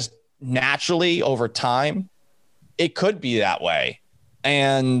think just naturally over time, it could be that way.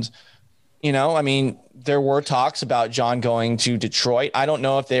 And, there were talks about John going to Detroit. I don't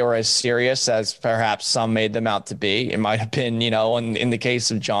know if they were as serious as perhaps some made them out to be. It might have been, in the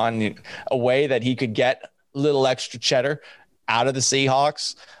case of John, a way that he could get a little extra cheddar out of the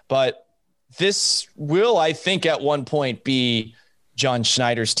Seahawks. But this will, I think, at one point be John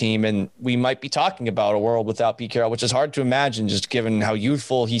Schneider's team, and we might be talking about a world without Pete Carroll, which is hard to imagine just given how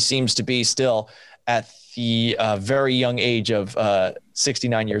youthful he seems to be still at the very young age of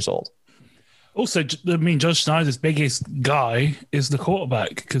 69 years old. Also, John Schneider's biggest guy is the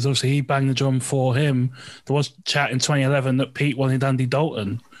quarterback, because obviously he banged the drum for him. There was chat in 2011 that Pete wanted Andy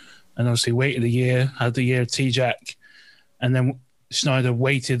Dalton, and obviously waited a year, had the year of T-Jack, and then Schneider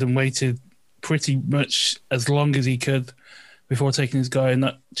waited pretty much as long as he could before taking his guy, and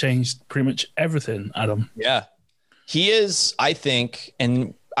that changed pretty much everything, Adam. Yeah. He is, I think,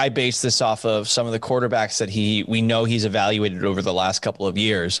 and I base this off of some of the quarterbacks that we know he's evaluated over the last couple of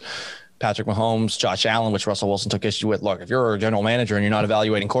years. Patrick Mahomes, Josh Allen, which Russell Wilson took issue with. Look, if you're a general manager and you're not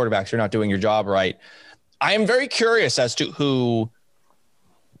evaluating quarterbacks, you're not doing your job right. I am very curious as to who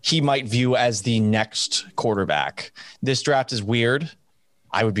he might view as the next quarterback. This draft is weird.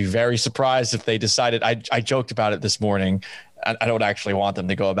 I would be very surprised if they decided. I joked about it this morning. I don't actually want them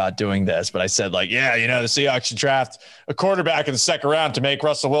to go about doing this, but I said, the Seahawks should draft a quarterback in the second round to make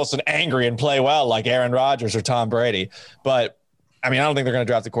Russell Wilson angry and play well like Aaron Rodgers or Tom Brady. But I don't think they're going to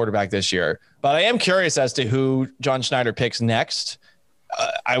draft the quarterback this year. But I am curious as to who John Schneider picks next.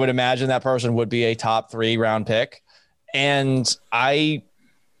 I would imagine that person would be a top 3 round pick. And I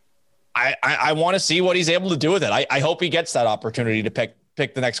want to see what he's able to do with it. I hope he gets that opportunity to pick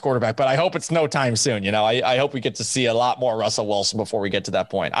the next quarterback, but I hope it's no time soon. I hope we get to see a lot more Russell Wilson before we get to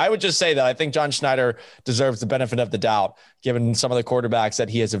that point. I would just say that I think John Schneider deserves the benefit of the doubt, given some of the quarterbacks that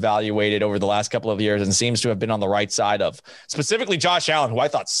he has evaluated over the last couple of years and seems to have been on the right side of, specifically Josh Allen, who I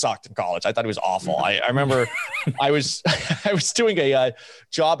thought sucked in college. I thought he was awful. I remember I was doing a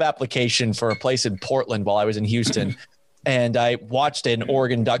job application for a place in Portland while I was in Houston. And I watched an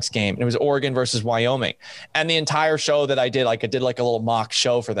Oregon Ducks game, and it was Oregon versus Wyoming. And the entire show that I did a little mock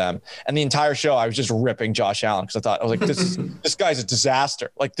show for them. And the entire show, I was just ripping Josh Allen because I was like, this guy's a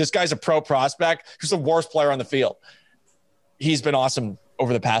disaster. Like, this guy's a pro prospect who's the worst player on the field. He's been awesome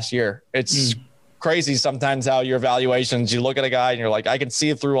over the past year. It's crazy sometimes how your evaluations, you look at a guy and you're like, I can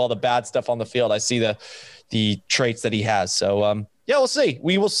see through all the bad stuff on the field. I see the traits that he has. So, we'll see.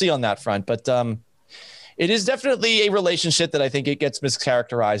 We will see on that front. But, it is definitely a relationship that I think it gets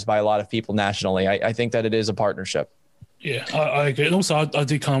mischaracterized by a lot of people nationally. I think that it is a partnership. Yeah, I agree. And also, I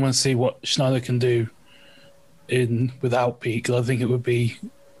do kind of want to see what Schneider can do without Pete, because I think it would be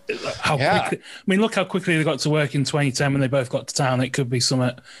quickly. Look how quickly they got to work in 2010 when they both got to town. It could be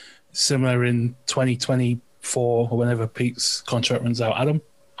somewhat similar in 2024 or whenever Pete's contract runs out. Adam?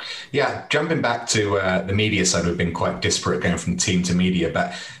 Yeah, jumping back to the media side, we've been quite disparate going from team to media,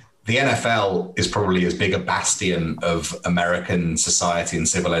 but the NFL is probably as big a bastion of American society and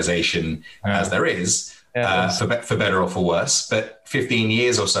civilization as there is, for better or for worse. But 15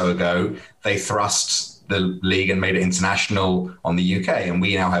 years or so ago, they thrust the league and made it international on the UK. And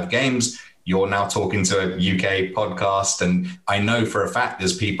we now have games. You're now talking to a UK podcast. And I know for a fact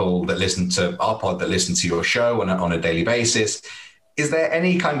there's people that listen to our pod that listen to your show on a daily basis. Is there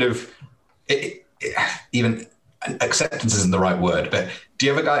any kind of even acceptance isn't the right word, but do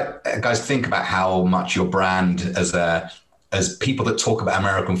you ever guys think about how much your brand as people that talk about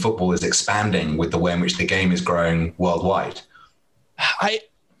American football is expanding with the way in which the game is growing worldwide? I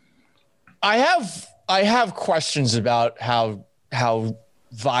have questions about how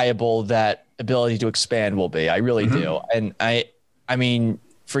viable that ability to expand will be. I really do. And I mean,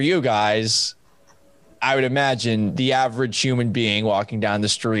 for you guys, I would imagine the average human being walking down the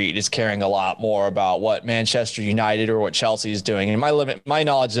street is caring a lot more about what Manchester United or what Chelsea is doing. And my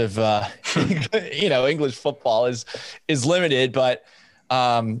knowledge of, English football is limited, but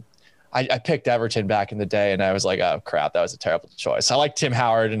I picked Everton back in the day and I was like, oh crap, that was a terrible choice. I liked Tim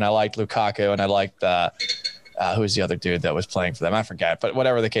Howard and I liked Lukaku and I liked, who was the other dude that was playing for them? I forget, but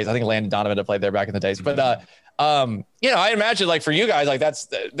whatever the case, I think Landon Donovan had played there back in the days. But, I imagine like for you guys, like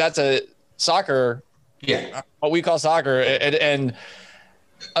that's a soccer, what we call soccer, and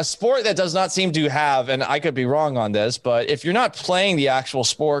a sport that does not seem to have, and I could be wrong on this, but if you're not playing the actual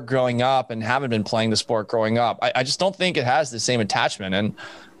sport growing up and haven't been playing the sport growing up, I just don't think it has the same attachment. And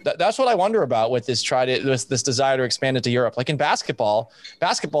That's what I wonder about with this this desire to expand it to Europe. Like in basketball's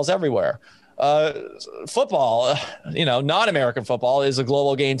everywhere. Football, non-American football is a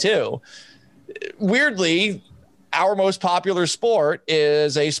global game too. Weirdly, our most popular sport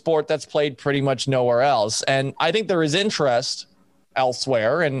is a sport that's played pretty much nowhere else. And I think there is interest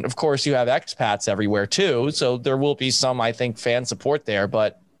elsewhere. And of course you have expats everywhere too. So there will be some, I think, fan support there,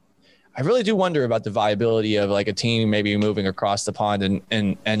 but I really do wonder about the viability of like a team maybe moving across the pond and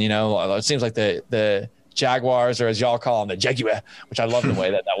it seems like the Jaguars, or as y'all call them, the Jaguar, which I love the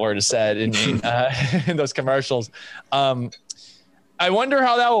way that word is said in those commercials. I wonder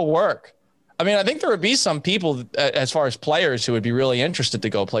how that will work. I mean, I think there would be some people as far as players who would be really interested to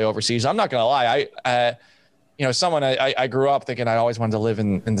go play overseas. I'm not going to lie. I grew up thinking I always wanted to live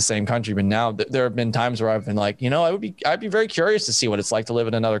in the same country, but now there have been times where I've been like, I'd be very curious to see what it's like to live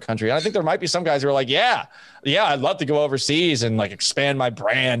in another country. And I think there might be some guys who are like, yeah, I'd love to go overseas and like expand my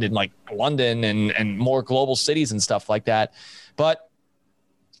brand in like London and more global cities and stuff like that. But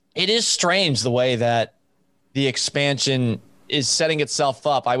it is strange the way that the expansion is setting itself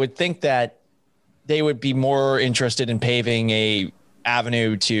up. I would think that they would be more interested in paving a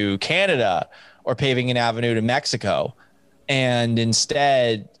avenue to Canada or paving an avenue to Mexico. And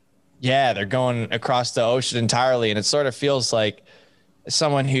instead, they're going across the ocean entirely. And it sort of feels like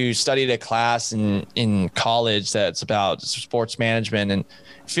someone who studied a class in college that's about sports management, and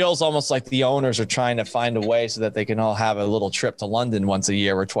it feels almost like the owners are trying to find a way so that they can all have a little trip to London once a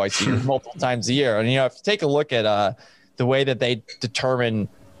year or twice a year, multiple times a year. And, if you take a look at the way that they determine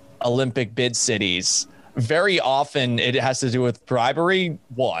Olympic bid cities, very often it has to do with bribery,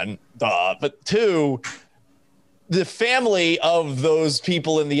 one, but two, the family of those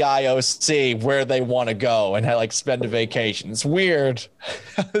people in the IOC, where they want to go and like spend a vacation. It's weird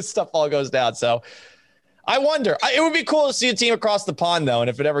how this stuff all goes down. So I wonder, it would be cool to see a team across the pond though. And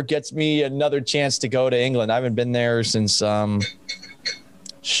if it ever gets me another chance to go to England, I haven't been there since, like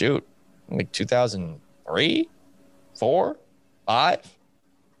 2003, 4, 5.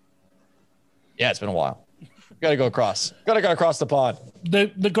 Yeah, it's been a while. Got to go across the pond. The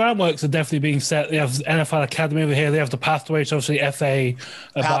groundworks are definitely being set. They have NFL Academy over here. They have the pathway, which obviously FA.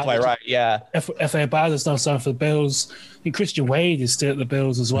 Pathway, right, yeah. FA Abad is now signed for the Bills. I think Christian Wade is still at the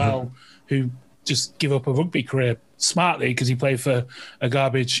Bills as well, who just give up a rugby career smartly because he played for a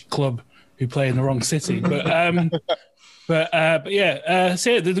garbage club who play in the wrong city. But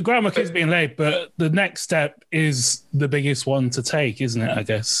the groundwork is being laid, but the next step is the biggest one to take, isn't it, I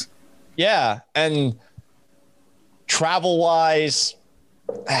guess? Yeah, and travel-wise,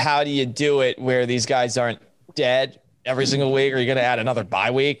 how do you do it where these guys aren't dead every single week? Are you going to add another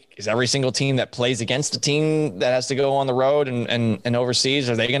bye week? Is every single team that plays against a team that has to go on the road and overseas,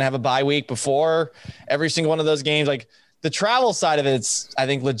 are they going to have a bye week before every single one of those games? Like the travel side of it's, I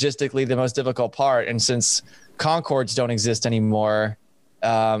think, logistically the most difficult part. And since Concords don't exist anymore,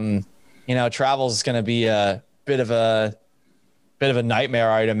 travel is going to be a bit of a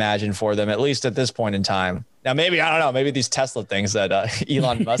nightmare, I'd imagine, for them, at least at this point in time. Now, maybe, I don't know, maybe these Tesla things that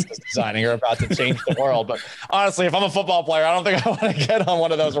Elon Musk is designing are about to change the world. But honestly, if I'm a football player, I don't think I want to get on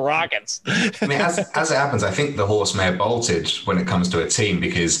one of those rockets. I mean, as it happens, I think the horse may have bolted when it comes to a team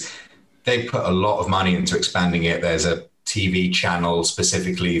because they put a lot of money into expanding it. There's a TV channel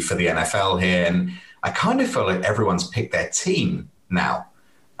specifically for the NFL here. And I kind of feel like everyone's picked their team now.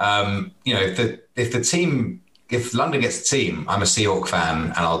 If London gets a team, I'm a Seahawk fan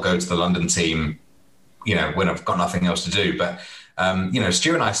and I'll go to the London team, when I've got nothing else to do. But,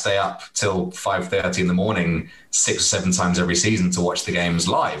 Stu and I stay up till 5:30 in the morning, 6 or 7 times every season to watch the games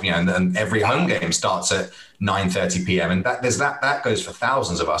live, and every home game starts at 9:30 p.m. And that goes for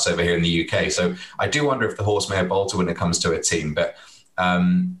thousands of us over here in the UK. So I do wonder if the horse may have bolted when it comes to a team. But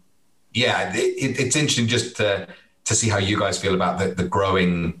it's interesting just to see how you guys feel about the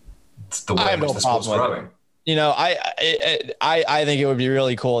growing, the way in which the sport's growing. I think it would be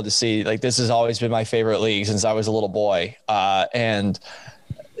really cool to see, like, this has always been my favorite league since I was a little boy. And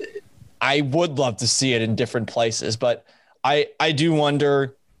I would love to see it in different places, but I do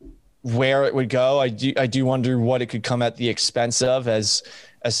wonder where it would go. I do wonder what it could come at the expense of as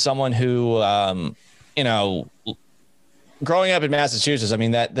someone who, growing up in Massachusetts, I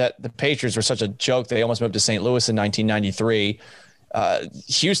mean, that the Patriots were such a joke. They almost moved to St. Louis in 1993.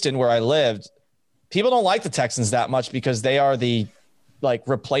 Houston, where I lived, people don't like the Texans that much because they are the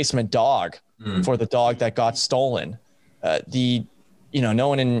replacement dog for the dog that got stolen. No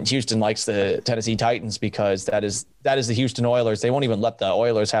one in Houston likes the Tennessee Titans because that is the Houston Oilers. They won't even let the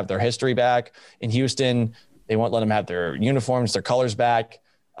Oilers have their history back in Houston. They won't let them have their uniforms, their colors back.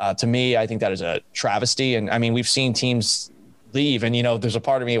 To me, I think that is a travesty. And I mean, we've seen teams leave. And, there's a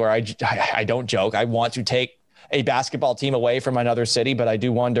part of me where I don't joke. I want to take a basketball team away from another city, but I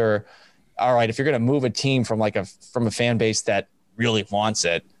do wonder, all right, if you're going to move a team from from a fan base that really wants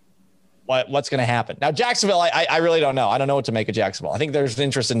it, what's going to happen? Now, Jacksonville, I really don't know. I don't know what to make of Jacksonville. I think there's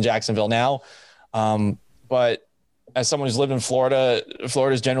interest in Jacksonville now. But as someone who's lived in Florida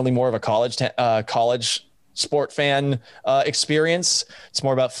is generally more of a college sport fan experience. It's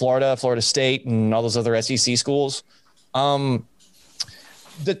more about Florida State, and all those other SEC schools.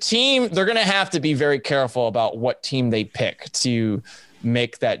 The team, they're going to have to be very careful about what team they pick to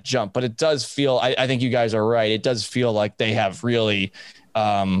make that jump. But it does feel, I think you guys are right. It does feel like they have really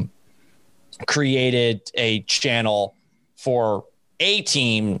created a channel for a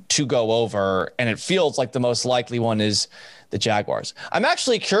team to go over. And it feels like the most likely one is the Jaguars. I'm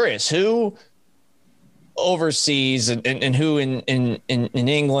actually curious who overseas and who in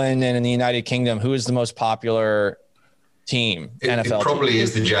England and in the United Kingdom, who is the most popular team? NFL it probably team?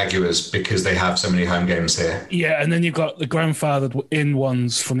 Is the Jaguars, because they have so many home games here. Yeah, and then you've got the grandfathered in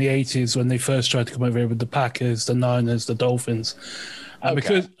ones from the 80s when they first tried to come over here with the Packers, the Niners, the Dolphins.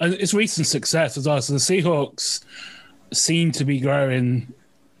 Because it's recent success as well. So the Seahawks seem to be growing.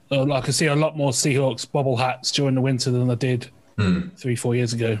 Like I see a lot more Seahawks bobble hats during the winter than I did 3-4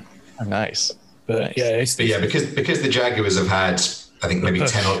 years ago. Oh, nice. But nice. Because the Jaguars have had, I think, maybe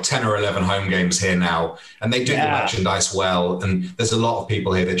 10 or 11 home games here now, and they do the merchandise well. And there's a lot of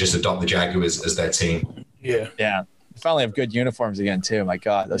people here that just adopt the Jaguars as their team. Yeah. They finally have good uniforms again too. My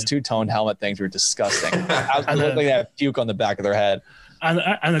God, those two-tone helmet things were disgusting. I was looking at puke on the back of their head.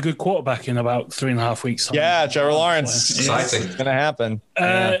 And a good quarterback in about 3.5 weeks. Yeah, Trevor Lawrence. Exciting. It's going to happen.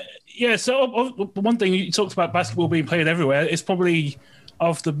 So one thing you talked about basketball being played everywhere. It's probably,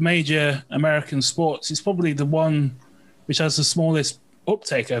 of the major American sports, it's probably the one which has the smallest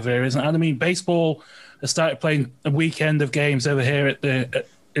uptake over here, isn't it? I mean, baseball has started playing a weekend of games over here at the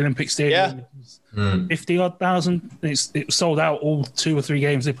Olympic Stadium. Yeah. 50-odd thousand. It was sold out all 2 or 3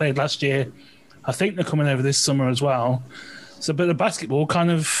 games they played last year. I think they're coming over this summer as well. So, but the basketball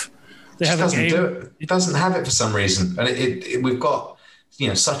kind of, they have a game. Do it. It doesn't have it for some reason, and we've got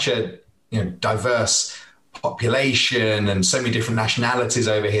such a diverse population and so many different nationalities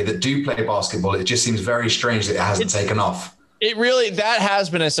over here that do play basketball. It just seems very strange that it hasn't taken off. It really, that has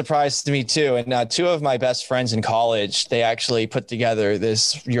been a surprise to me too. And 2 of my best friends in college, they actually put together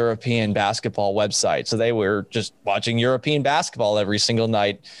this European basketball website. So they were just watching European basketball every single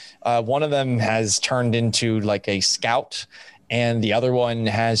night. One of them has turned into like a scout, and the other one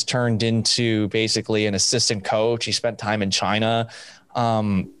has turned into basically an assistant coach. He spent time in China.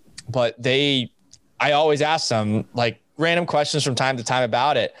 But I always ask them like random questions from time to time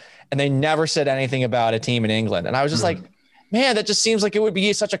about it, and they never said anything about a team in England. And I was just like, man, that just seems like it would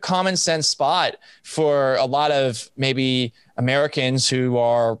be such a common sense spot for a lot of maybe Americans who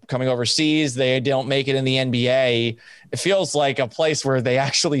are coming overseas. They don't make it in the NBA. It feels like a place where they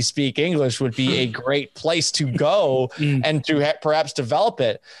actually speak English would be a great place to go and to perhaps develop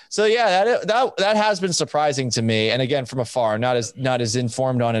it. So yeah, that has been surprising to me. And again, from afar, not as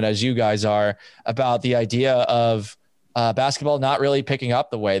informed on it as you guys are about the idea of basketball not really picking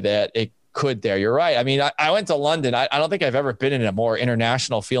up the way that it could there. You're right. I mean, I went to London. I don't think I've ever been in a more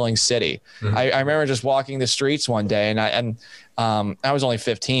international feeling city. I remember just walking the streets one day, and I was only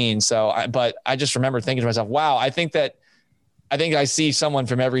 15. But I just remember thinking to myself, wow, I think I see someone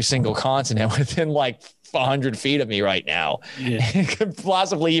from every single continent within like 100 feet of me right now. Yeah.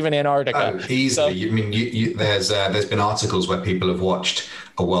 Possibly even Antarctica. Oh, easily. I mean, there's been articles where people have watched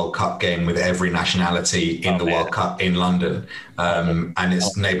a World Cup game with every nationality in the World Cup in London, and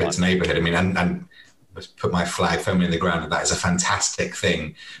it's neighbour to neighbourhood. I mean, and put my flag firmly in the ground. And that is a fantastic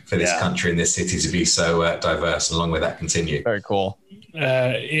thing for this country and this city to be so diverse. And long may that continue. Very cool.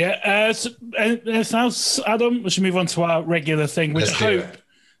 Anything else, Adam? We should move on to our regular thing, which I hope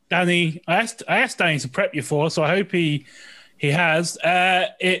Danny. I asked Danny to prep you for, so I hope he has.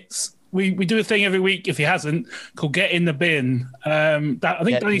 We do a thing every week, if he hasn't, called Get in the Bin. I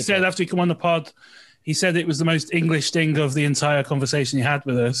think Danny said after he come on the pod, he said it was the most English thing of the entire conversation he had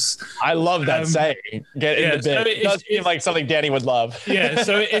with us. I love that saying. Get in the bin. So it does seem like something Danny would love. Yeah,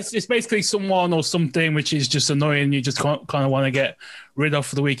 so it's basically someone or something which is just annoying. You just kind of want to get rid of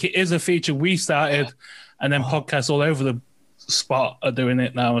for the week. It is a feature we started, and then podcasts all over the spot are doing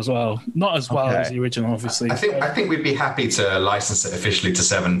it now as well. Not as well as the original, obviously. I think we'd be happy to license it officially to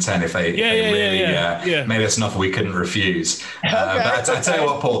 710 if they really made us an offer we couldn't refuse. But I tell you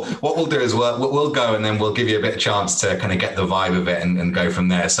what, Paul, what we'll do is we'll go, and then we'll give you a bit of chance to kind of get the vibe of it and go from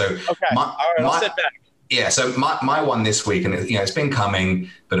there. So I'll sit back. Yeah, so my one this week, and it's been coming,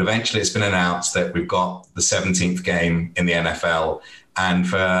 but eventually it's been announced that we've got the 17th game in the NFL. And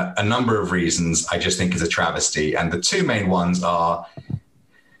for a number of reasons, I just think it's a travesty. And the two main ones are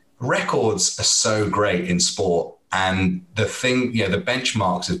records are so great in sport. And the thing, the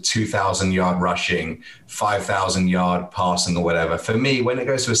benchmarks of 2,000 yard rushing, 5,000 yard passing or whatever, for me, when it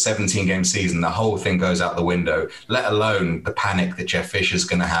goes to a 17 game season, the whole thing goes out the window, let alone the panic that Jeff Fisher's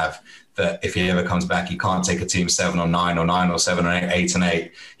going to have that if he ever comes back, he can't take a team 7 or 9 or 9 or 7 or 8 and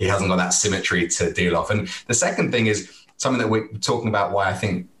 8. He hasn't got that symmetry to deal off. And the second thing is something that we're talking about why I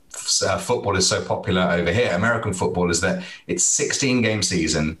think football is so popular over here, American football, is that it's 16 game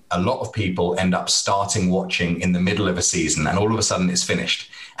season. A lot of people end up starting watching in the middle of a season and all of a sudden it's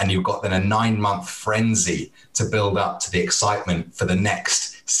finished. And you've got then a 9-month frenzy to build up to the excitement for the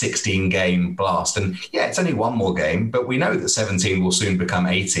next 16 game blast. And yeah, it's only one more game, but we know that 17 will soon become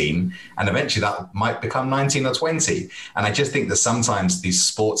 18 and eventually that might become 19 or 20. And I just think that sometimes these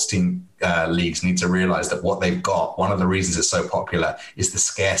sports team leagues need to realize that what they've got, one of the reasons it's so popular is the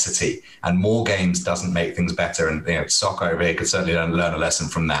scarcity, and more games doesn't make things better. And soccer over here could certainly learn a lesson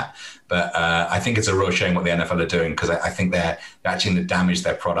from that. But I think it's a real shame what the NFL are doing, because I think they're actually going to damage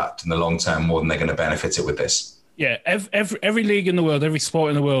their product in the long term more than they're going to benefit it with this. Yeah, every league in the world, every sport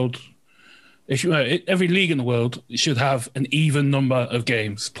in the world, every league in the world should have an even number of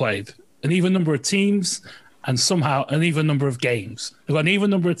games played, an even number of teams, and somehow an even number of games. They've got an even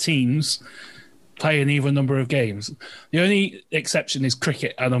number of teams play an even number of games. The only exception is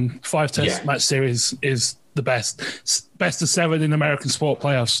cricket, and 5 test match series is the best. Best of 7 in American sport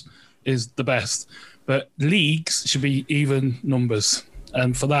playoffs is the best. But leagues should be even numbers.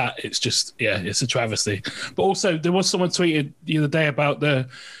 And for that, it's just, it's a travesty. But also, there was someone tweeted the other day about the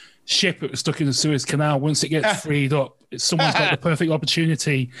ship that was stuck in the Suez Canal. Once it gets freed up, someone's got the perfect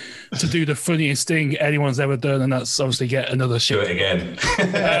opportunity to do the funniest thing anyone's ever done, and that's obviously get another ship. Do it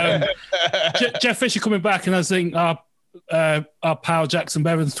again. Jeff Fisher coming back, and I think our pal Jackson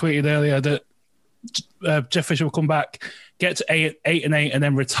Bevins tweeted earlier that Jeff Fisher will come back, get to 8 and 8, and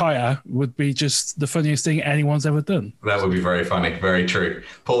then retire would be just the funniest thing anyone's ever done. That would be very funny. Very true.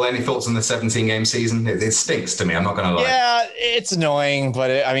 Paul, any thoughts on the 17-game season? It stinks to me. I'm not going to lie. Yeah, it's annoying, but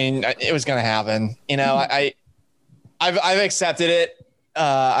it was going to happen. I've accepted it.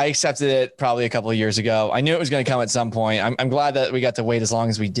 I accepted it probably a couple of years ago. I knew it was going to come at some point. I'm glad that we got to wait as long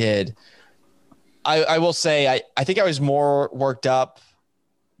as we did. I will say, I think I was more worked up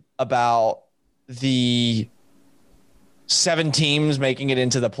about the 7 teams making it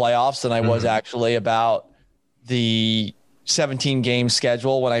into the playoffs than I was actually about the 17 game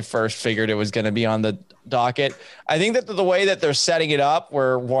schedule when I first figured it was going to be on the docket. I think that the way that they're setting it up,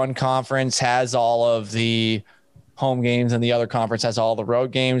 where one conference has all of the home games and the other conference has all the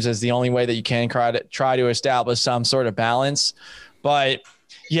road games, is the only way that you can try to establish some sort of balance. But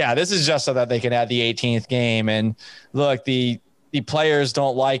yeah, this is just so that they can add the 18th game. And look, the players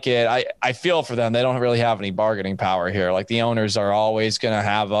don't like it. I feel for them. They don't really have any bargaining power here. Like, the owners are always going to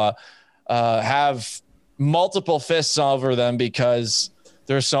have multiple fists over them, because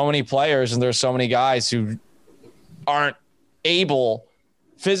there's so many players and there's so many guys who aren't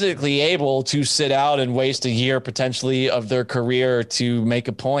physically able to sit out and waste a year potentially of their career to make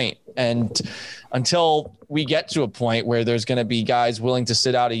a point. And until we get to a point where there's going to be guys willing to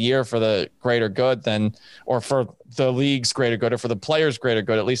sit out a year for the greater good, or for the league's greater good, or for the players' greater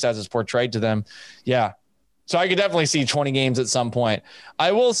good, at least as it's portrayed to them. Yeah. So I could definitely see 20 games at some point.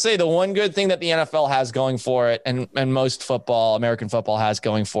 I will say the one good thing that the NFL has going for it, and most American football has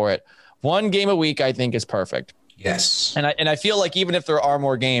going for it, 1 game a week, I think, is perfect. Yes. And I feel like even if there are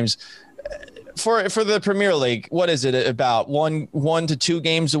more games for the Premier League, what is it, about 1 to 2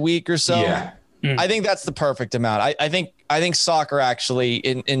 games a week or so? Yeah. I think that's the perfect amount. I think soccer actually,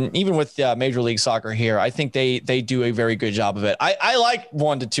 in even with Major League Soccer here, I think they do a very good job of it. I like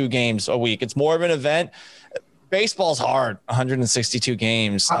 1 to 2 games a week. It's more of an event. Baseball's hard, 162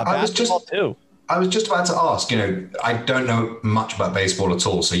 games. Basketball too. I was just about to ask, I don't know much about baseball at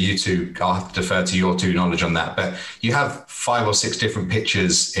all, so you two, I'll have to defer to your two knowledge on that. But you have 5 or 6 different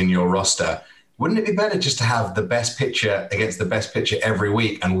pitchers in your roster. Wouldn't it be better just to have the best pitcher against the best pitcher every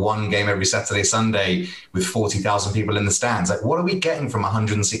week and 1 game every Saturday, Sunday with 40,000 people in the stands? Like, what are we getting from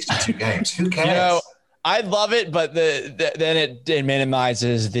 162 games? Who cares? I'd love it, but then it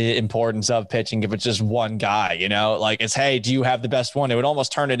minimizes the importance of pitching if it's just one guy, like it's, hey, do you have the best one? It would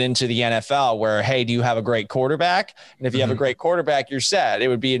almost turn it into the NFL where, hey, do you have a great quarterback? And if you have a great quarterback, you're set. It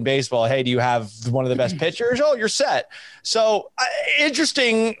would be in baseball. Hey, do you have one of the best pitchers? Oh, you're set. So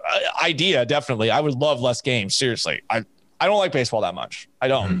interesting idea. Definitely. I would love less games. Seriously. I don't like baseball that much. I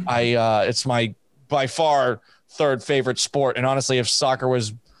don't. It's my by far third favorite sport. And honestly, if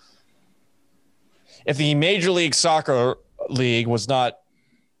the Major League Soccer League was not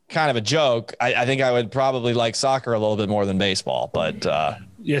kind of a joke, I think I would probably like soccer a little bit more than baseball. But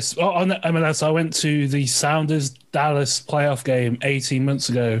yes, on MLS, I went to the Sounders Dallas playoff game 18 months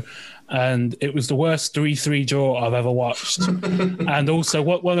ago, and it was the worst 3-3 draw I've ever watched. And also,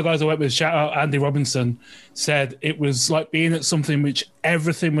 one of the guys I went with, shout out Andy Robinson, said it was like being at something which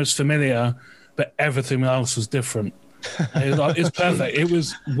everything was familiar, but everything else was different. It was perfect. It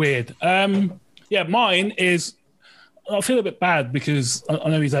was weird. Mine is, I feel a bit bad because I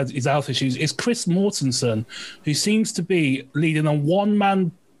know he's had his health issues. It's Chris Mortensen, who seems to be leading a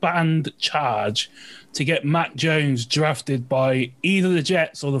one-man band charge to get Mac Jones drafted by either the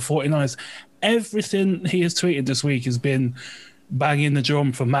Jets or the 49ers. Everything he has tweeted this week has been banging the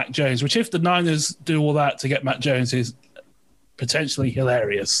drum for Mac Jones, which if the Niners do all that to get Mac Jones is potentially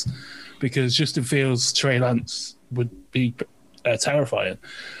hilarious, because Justin Fields, Trey Lance would be terrifying.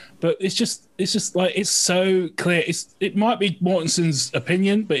 But it's just like, it's so clear. It might be Mortensen's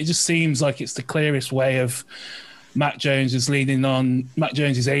opinion, but it just seems like it's the clearest way of Mac Jones is leaning on, Mac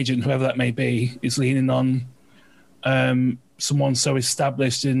Jones's agent, whoever that may be, is leaning on someone so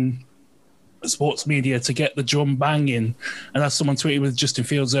established in sports media to get the drum banging. And as someone tweeted with Justin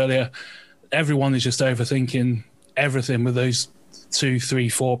Fields earlier, everyone is just overthinking everything with those 2, 3,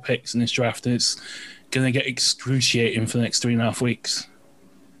 4 picks in this draft. And it's going to get excruciating for the next 3.5 weeks.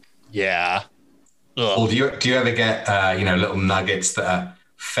 Yeah. Or do you ever get little nuggets that are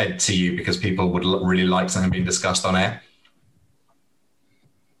fed to you because people would really like something being discussed on air?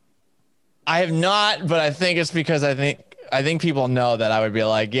 I have not, but I think it's because I think people know that I would be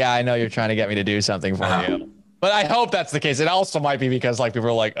like, yeah, I know you're trying to get me to do something for you. But I hope that's the case. It also might be because like people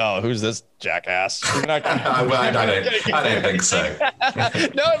are like, oh, who's this jackass? I don't think so.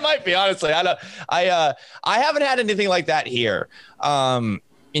 No, it might be, honestly. I haven't had anything like that here.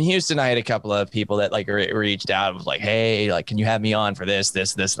 In Houston, I had a couple of people that like reached out and was like, hey, like, can you have me on for this?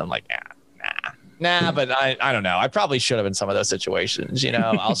 And I'm like, nah, but I don't know. I probably should have in some of those situations.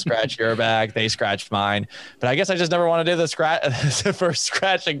 I'll scratch your back. They scratched mine. But I guess I just never want to do the first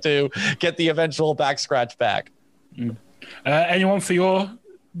scratching to get the eventual back scratch back. Anyone for your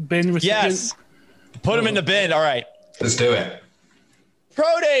bin recipient? Yes. Put them in the bin. All right. Let's do it.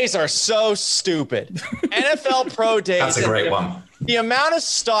 Pro days are so stupid. NFL pro days. That's a great one. The amount of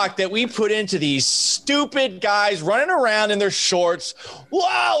stock that we put into these stupid guys running around in their shorts.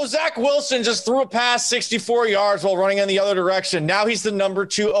 Wow, Zach Wilson just threw a pass 64 yards while running in the other direction. Now he's the number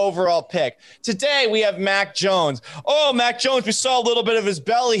 2 overall pick. Today we have Mac Jones. Oh, Mac Jones, we saw a little bit of his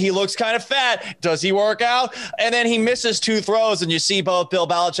belly. He looks kind of fat. Does he work out? And then he misses 2 throws, and you see both Bill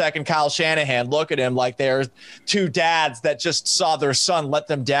Belichick and Kyle Shanahan look at him like they're 2 dads that just saw their son let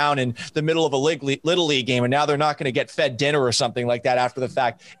them down in the middle of a Little League game, and now they're not going to get fed dinner or something like that after the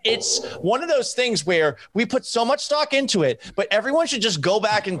fact. It's one of those things where we put so much stock into it, but everyone should just go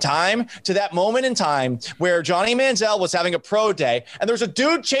back in time to that moment in time where Johnny Manziel was having a pro day and there's a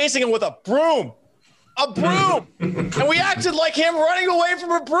dude chasing him with a broom. And we acted like him running away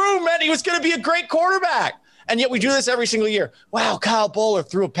from a broom meant he was going to be a great quarterback. And yet we do this every single year. Wow, Kyle Bowler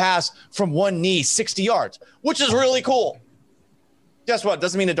threw a pass from one knee 60 yards, which is really cool. Guess what?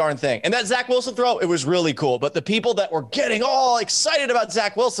 Doesn't mean a darn thing. And that Zach Wilson throw, it was really cool. But the people that were getting all excited about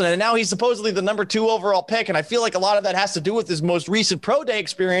Zach Wilson, and now he's supposedly the number 2 overall pick, and I feel like a lot of that has to do with his most recent pro day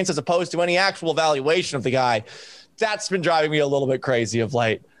experience as opposed to any actual evaluation of the guy. That's been driving me a little bit crazy of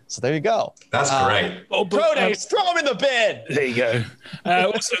late. So there you go. That's great. Pro days, throw him in the bin. There you go.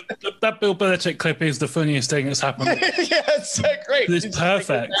 Also, that Bill Belichick clip is the funniest thing that's happened. Yeah, it's great. It's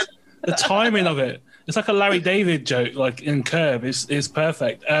perfect. The timing of it. It's like a Larry David joke, like in Curb. It's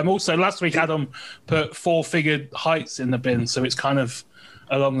perfect. Also, last week Adam put 4-figured heights in the bin, so it's kind of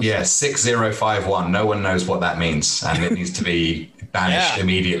along the 6051. No one knows what that means, and it needs to be banished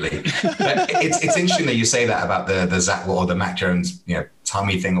immediately. But it's interesting that you say that about the Zach or the Mac Jones,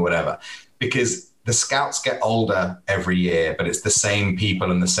 tummy thing or whatever, because the scouts get older every year, but it's the same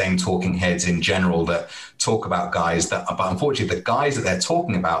people and the same talking heads in general that talk about guys but unfortunately the guys that they're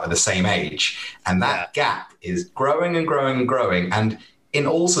talking about are the same age. And that gap is growing and growing and growing. And in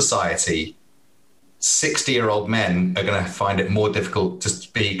all society, 60-year-old men are going to find it more difficult to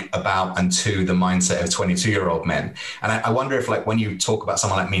speak about and to the mindset of 22-year-old men. And I wonder if, like, when you talk about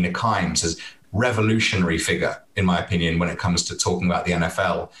someone like Mina Kimes as revolutionary figure, in my opinion, when it comes to talking about the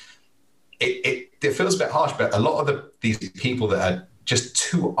NFL, it feels a bit harsh, but a lot of these people that are just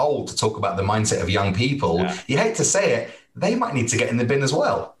too old to talk about the mindset of young people, you hate to say it, they might need to get in the bin as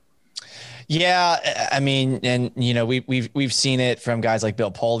well. Yeah, I mean, and we've seen it from guys like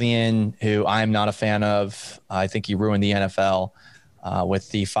Bill Polian, who I'm not a fan of. I think he ruined the NFL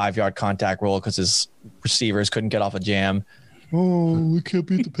with the 5-yard contact rule because his receivers couldn't get off a jam. Oh, we can't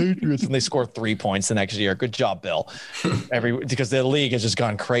beat the Patriots, and they scored 3 points the next year. Good job, Bill. Because the league has just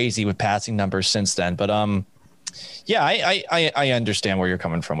gone crazy with passing numbers since then. But yeah, I understand where you're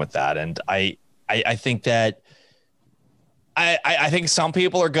coming from with that, and I think that. I think some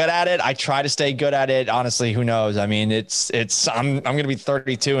people are good at it. I try to stay good at it. Honestly, who knows? I mean, I'm going to be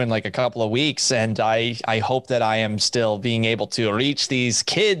 32 in like a couple of weeks, and I hope that I am still being able to reach these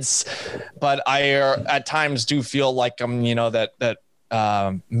kids. But I at times do feel like I'm, that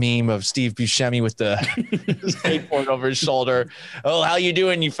meme of Steve Buscemi with the skateboard over his shoulder. Oh, how you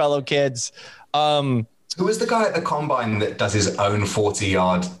doing, you fellow kids? Who is the guy at the combine that does his own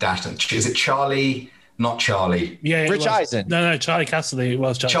 40-yard dash? Is it Charlie? Not Charlie. Yeah, Rich Eisen. No, Charlie Cassidy. It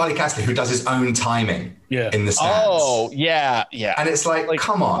was Charlie Cassidy, who does his own timing in the stands. Oh, yeah. And it's like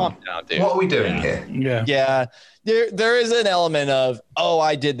come on. Down, dude. What are we doing here? Yeah. There is an element of,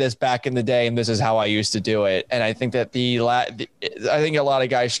 I did this back in the day, and this is how I used to do it. And I think that I think a lot of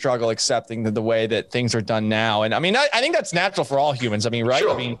guys struggle accepting the way that things are done now. And I mean, I think that's natural for all humans. I mean, right?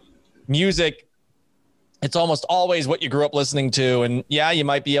 Sure. I mean, music. It's almost always what you grew up listening to. And yeah, you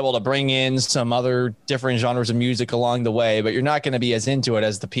might be able to bring in some other different genres of music along the way, but you're not going to be as into it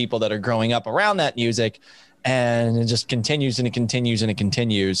as the people that are growing up around that music. And it just continues and it continues and it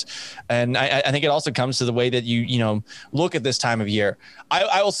continues. And I think it also comes to the way that you look at this time of year.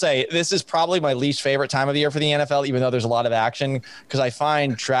 I will say this is probably my least favorite time of the year for the NFL, even though there's a lot of action, because I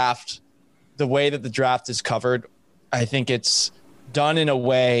find the way that the draft is covered, I think it's done in a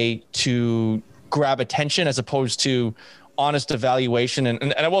way to grab attention as opposed to honest evaluation.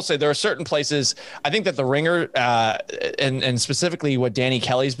 And I will say there are certain places, I think that the Ringer and specifically what Danny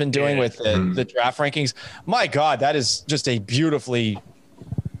Kelly's been doing with the draft rankings, my God, that is just a beautifully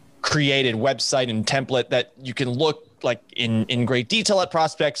created website and template that you can look like in great detail at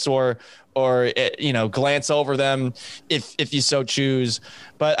prospects or glance over them if you so choose.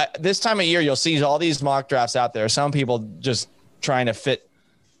 But this time of year, you'll see all these mock drafts out there. Some people just trying to fit,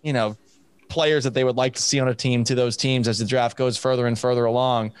 players that they would like to see on a team to those teams as the draft goes further and further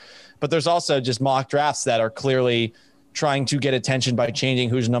along. But there's also just mock drafts that are clearly trying to get attention by changing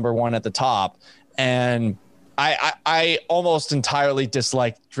who's number one at the top. And I almost entirely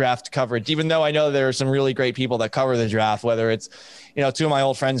dislike draft coverage, even though I know there are some really great people that cover the draft, whether it's, two of my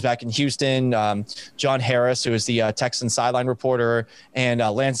old friends back in Houston, John Harris, who is the Texan sideline reporter, and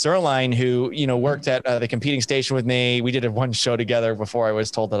Lance Zerline, who, worked at the competing station with me. We did one show together before I was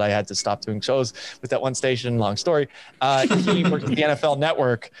told that I had to stop doing shows with that one station. Long story. He worked at the NFL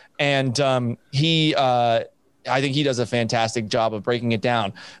Network, and I think he does a fantastic job of breaking it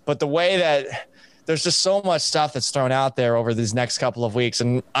down. But the way that there's just so much stuff that's thrown out there over these next couple of weeks.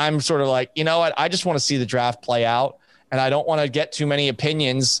 And I'm sort of like, you know what? I just want to see the draft play out. And I don't want to get too many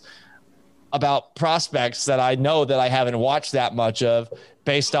opinions about prospects that I know that I haven't watched that much of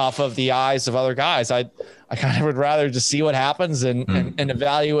based off of the eyes of other guys. I kind of would rather just see what happens and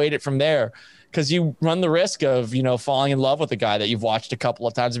evaluate it from there. Because you run the risk of, falling in love with a guy that you've watched a couple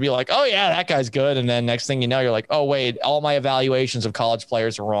of times and be like, oh, yeah, that guy's good. And then next thing you know, you're like, oh, wait, all my evaluations of college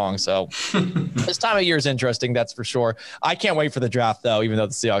players are wrong. So this time of year is interesting. That's for sure. I can't wait for the draft, though, even though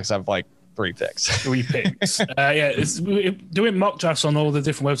the Seahawks have like 3 picks. It's doing mock drafts on all the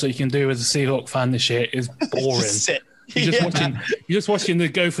different websites you can do as a Seahawk fan this year is boring. You're just watching the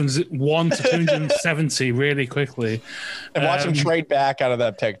go from 1 to 270 really quickly, and watch them trade back out of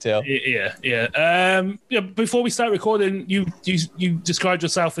that pick too. Yeah. Before we start recording, you described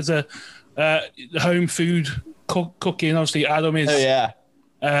yourself as a home food cookie, and obviously Adam is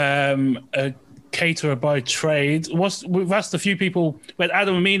a caterer by trade. We've asked a few people. We had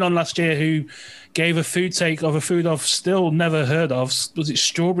Adam Amin on last year who gave a food take of a food I've still never heard of. Was it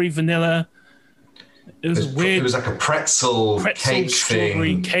strawberry vanilla? It was weird. It was like a pretzel cake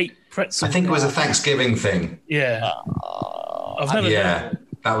thing. Cake pretzel. I think it was a Thanksgiving thing. Yeah. I've never heard.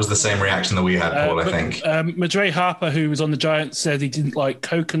 That was the same reaction that we had, Paul, I think. Madre Harper, who was on the Giants, said he didn't like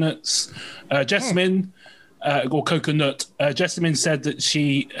coconuts. Jessamine, or coconut. Jessamine said that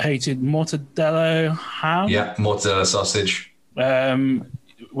she hated mortadella ham. Yeah, mortadella sausage.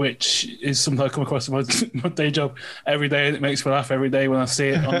 Which is something I come across in my day job every day, and it makes me laugh every day when I see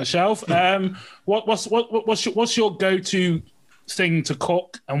it on the shelf. What's your go-to thing to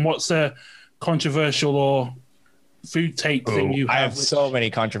cook, and what's a controversial or food take thing you have? I have so many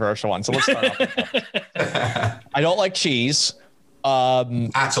controversial ones. So let's start off with one. I don't like cheese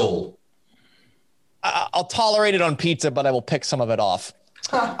at all. I'll tolerate it on pizza, but I will pick some of it off.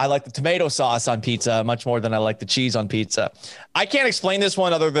 I like the tomato sauce on pizza much more than I like the cheese on pizza. I can't explain this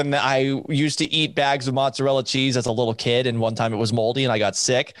one other than I used to eat bags of mozzarella cheese as a little kid. And one time it was moldy and I got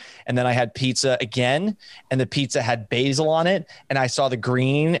sick. And then I had pizza again and the pizza had basil on it. And I saw the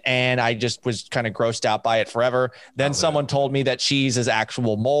green and I just was kind of grossed out by it forever. Then someone told me that cheese is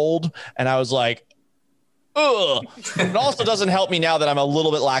actual mold. And I was like, ugh. It also doesn't help me now that I'm a little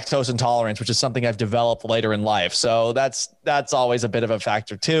bit lactose intolerant, which is something I've developed later in life. So that's always a bit of a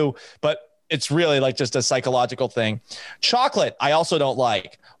factor too, but it's really like just a psychological thing. Chocolate, I also don't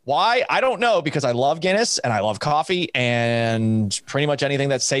like. Why? I don't know, because I love Guinness and I love coffee and pretty much anything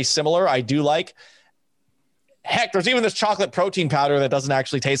that tastes similar, I do like. Heck, there's even this chocolate protein powder that doesn't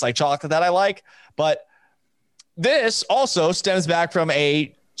actually taste like chocolate that I like. But this also stems back from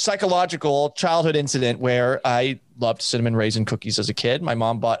a psychological childhood incident where I loved cinnamon raisin cookies as a kid. My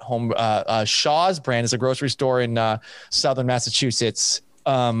mom bought home Shaw's brand is a grocery store in southern Massachusetts.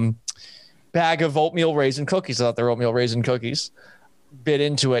 Bag of oatmeal raisin cookies. I thought they were oatmeal raisin cookies. Bit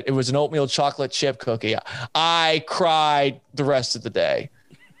into it. It was an oatmeal chocolate chip cookie. I cried the rest of the day.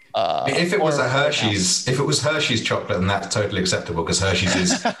 If it was Hershey's chocolate, then that's totally acceptable because Hershey's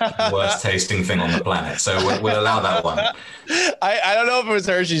is the worst tasting thing on the planet. So we'll allow that one. I don't know if it was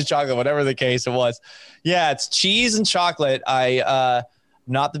Hershey's chocolate, whatever the case it was. Yeah, it's cheese and chocolate.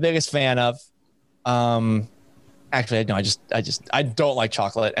 Not the biggest fan of. Actually, no, I don't like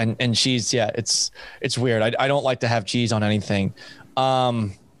chocolate and cheese. Yeah, it's weird. I don't like to have cheese on anything.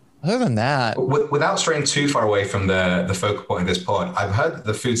 Other than that, without straying too far away from the focal point of this pod, I've heard that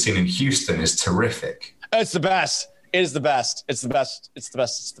the food scene in Houston is terrific. It's the best. It is the best. It's the best. It's the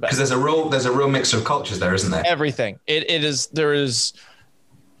best. It's the best. Because there's a real mix of cultures there, isn't there? Everything. It is. There is.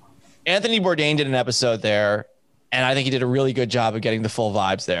 Anthony Bourdain did an episode there, and I think he did a really good job of getting the full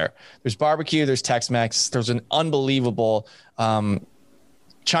vibes there. There's barbecue. There's Tex-Mex. There's an unbelievable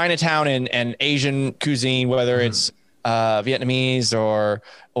Chinatown and Asian cuisine, whether it's Vietnamese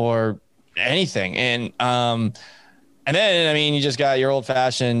or anything. And then, I mean, you just got your old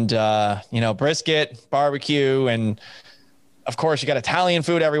fashioned, brisket, barbecue. And of course you got Italian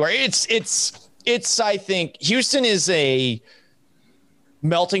food everywhere. It's, I think Houston is a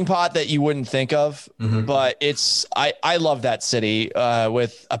melting pot that you wouldn't think of, but I love that city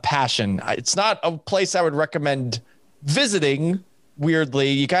with a passion. It's not a place I would recommend visiting. Weirdly,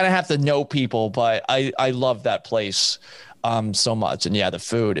 you kind of have to know people, but I love that place so much. And yeah, the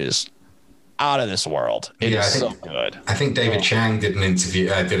food is out of this world. It is so good. I think David Chang did an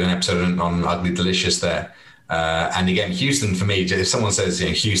episode on Ugly Delicious there. And again, Houston for me, if someone says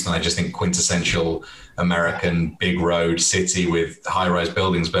Houston, I just think quintessential American big road city with high-rise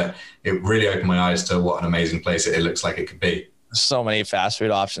buildings. But it really opened my eyes to what an amazing place it looks like it could be. So many fast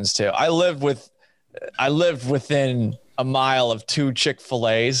food options too. I lived within a mile of 2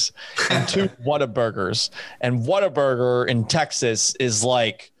 Chick-fil-A's and 2 Whataburgers. And Whataburger in Texas is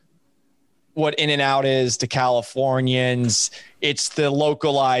like what In-N-Out is to Californians. It's the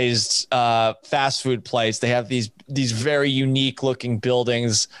localized fast food place. They have these very unique looking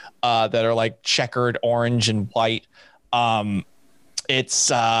buildings that are like checkered orange and white.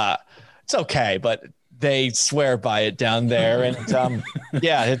 It's okay, but they swear by it down there. And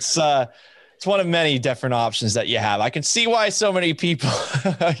it's one of many different options that you have. I can see why so many people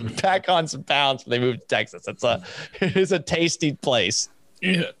pack on some pounds when they move to Texas. It is a tasty place.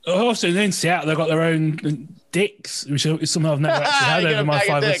 Yeah. Also in Seattle, they've got their own dicks, which is something I've never actually had over my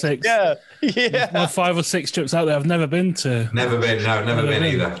 5 or 6. Yeah. My 5 or 6 trips out there, I've never been to. Never been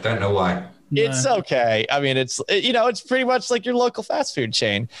either. Don't know why. It's okay. I mean, it's pretty much like your local fast food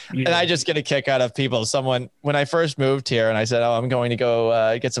chain. Yeah. And I just get a kick out of when I first moved here and I said, I'm going to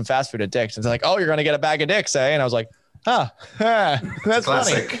go get some fast food at Dick's. And they're like, oh, you're going to get a bag of dicks, eh? And I was like, that's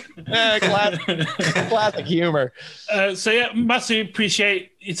classic. Funny. Classic humor. Massively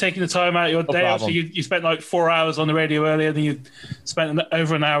appreciate you taking the time out of your day. Obviously, you spent like 4 hours on the radio earlier, then you spent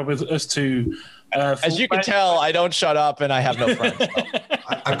over an hour with us two. As you can tell, I don't shut up and I have no friends.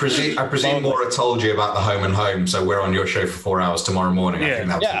 I presume Laura told you about the home and home, so we're on your show for 4 hours tomorrow morning. I think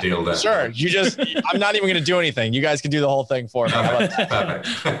that was the deal there. Sure. I'm not even going to do anything. You guys can do the whole thing for me.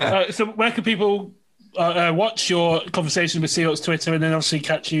 Perfect. So where can people watch your conversation with Seahawks Twitter and then obviously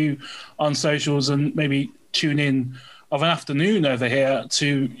catch you on socials and maybe tune in of an afternoon over here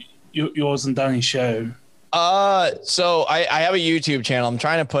to yours and Danny's show? So I have a YouTube channel. I'm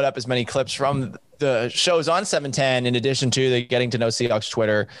trying to put up as many clips from the shows on 710 in addition to the Getting to Know Seahawks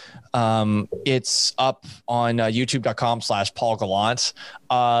Twitter. It's up on youtube.com/Paul Gallant.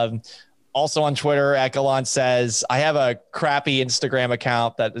 Also on Twitter, Gallant says, I have a crappy Instagram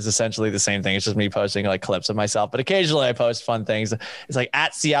account that is essentially the same thing. It's just me posting like clips of myself, but occasionally I post fun things. It's like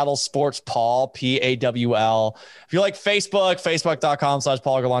at Seattle Sports Paul, PAWL. If you like Facebook,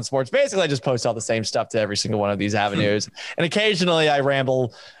 facebook.com/Paul Gallant Sports. Basically, I just post all the same stuff to every single one of these avenues. And occasionally I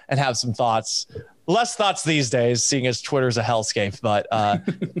ramble and have some thoughts. Less thoughts these days, seeing as Twitter's a hellscape, but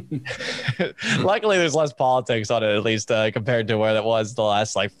luckily there's less politics on it, at least compared to where that was the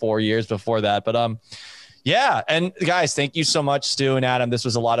last like 4 years before that. But yeah. And guys, thank you so much, Stu and Adam. This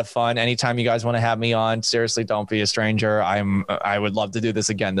was a lot of fun. Anytime you guys want to have me on, seriously, don't be a stranger. I would love to do this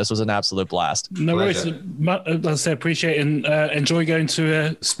again. This was an absolute blast. No worries. As I say, appreciate and enjoy going to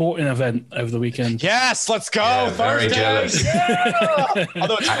a sporting event over the weekend. Yes, let's go. Yeah, very jealous. Yeah.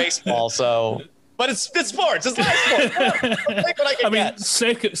 Although it's baseball, so... But it's sports. It's not sports. I mean,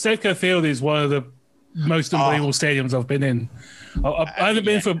 Safeco Field is one of the most unbelievable stadiums I've been in. I haven't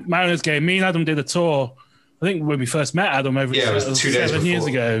been for Mariners game. Me and Adam did a tour. I think when we first met Adam over it was 2 days 7 years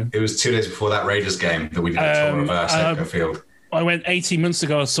ago. It was 2 days before that Raiders game that we did a tour of Safeco Field. I went 18 months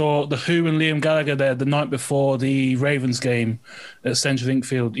ago. I saw the Who and Liam Gallagher there the night before the Ravens game at CenturyLink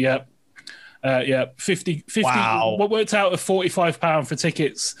Field. Yep. 50. Wow. What worked out at £45 for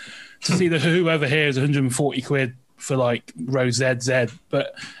tickets to see the Who over here is 140 quid for like row ZZ.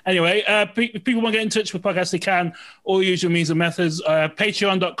 But anyway, if people want to get in touch with podcasts, they can. All the usual means and methods.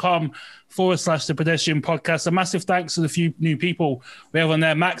 Patreon.com/The Pedestrian Podcast. A massive thanks to the few new people we have on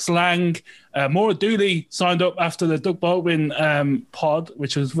there. Max Lang, Maura Dooley signed up after the Doug Baldwin pod,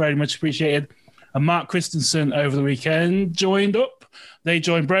 which was very much appreciated. And Mark Christensen over the weekend joined up. They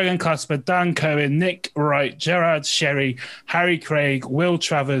joined Brogan Clasper, Dan Cohen, Nick Wright, Gerard Sherry, Harry Craig, Will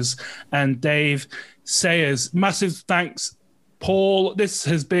Travers, and Dave Sayers. Massive thanks, Paul. This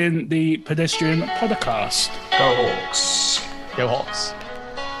has been the Pedestrian Podcast. Go Hawks. Go Hawks.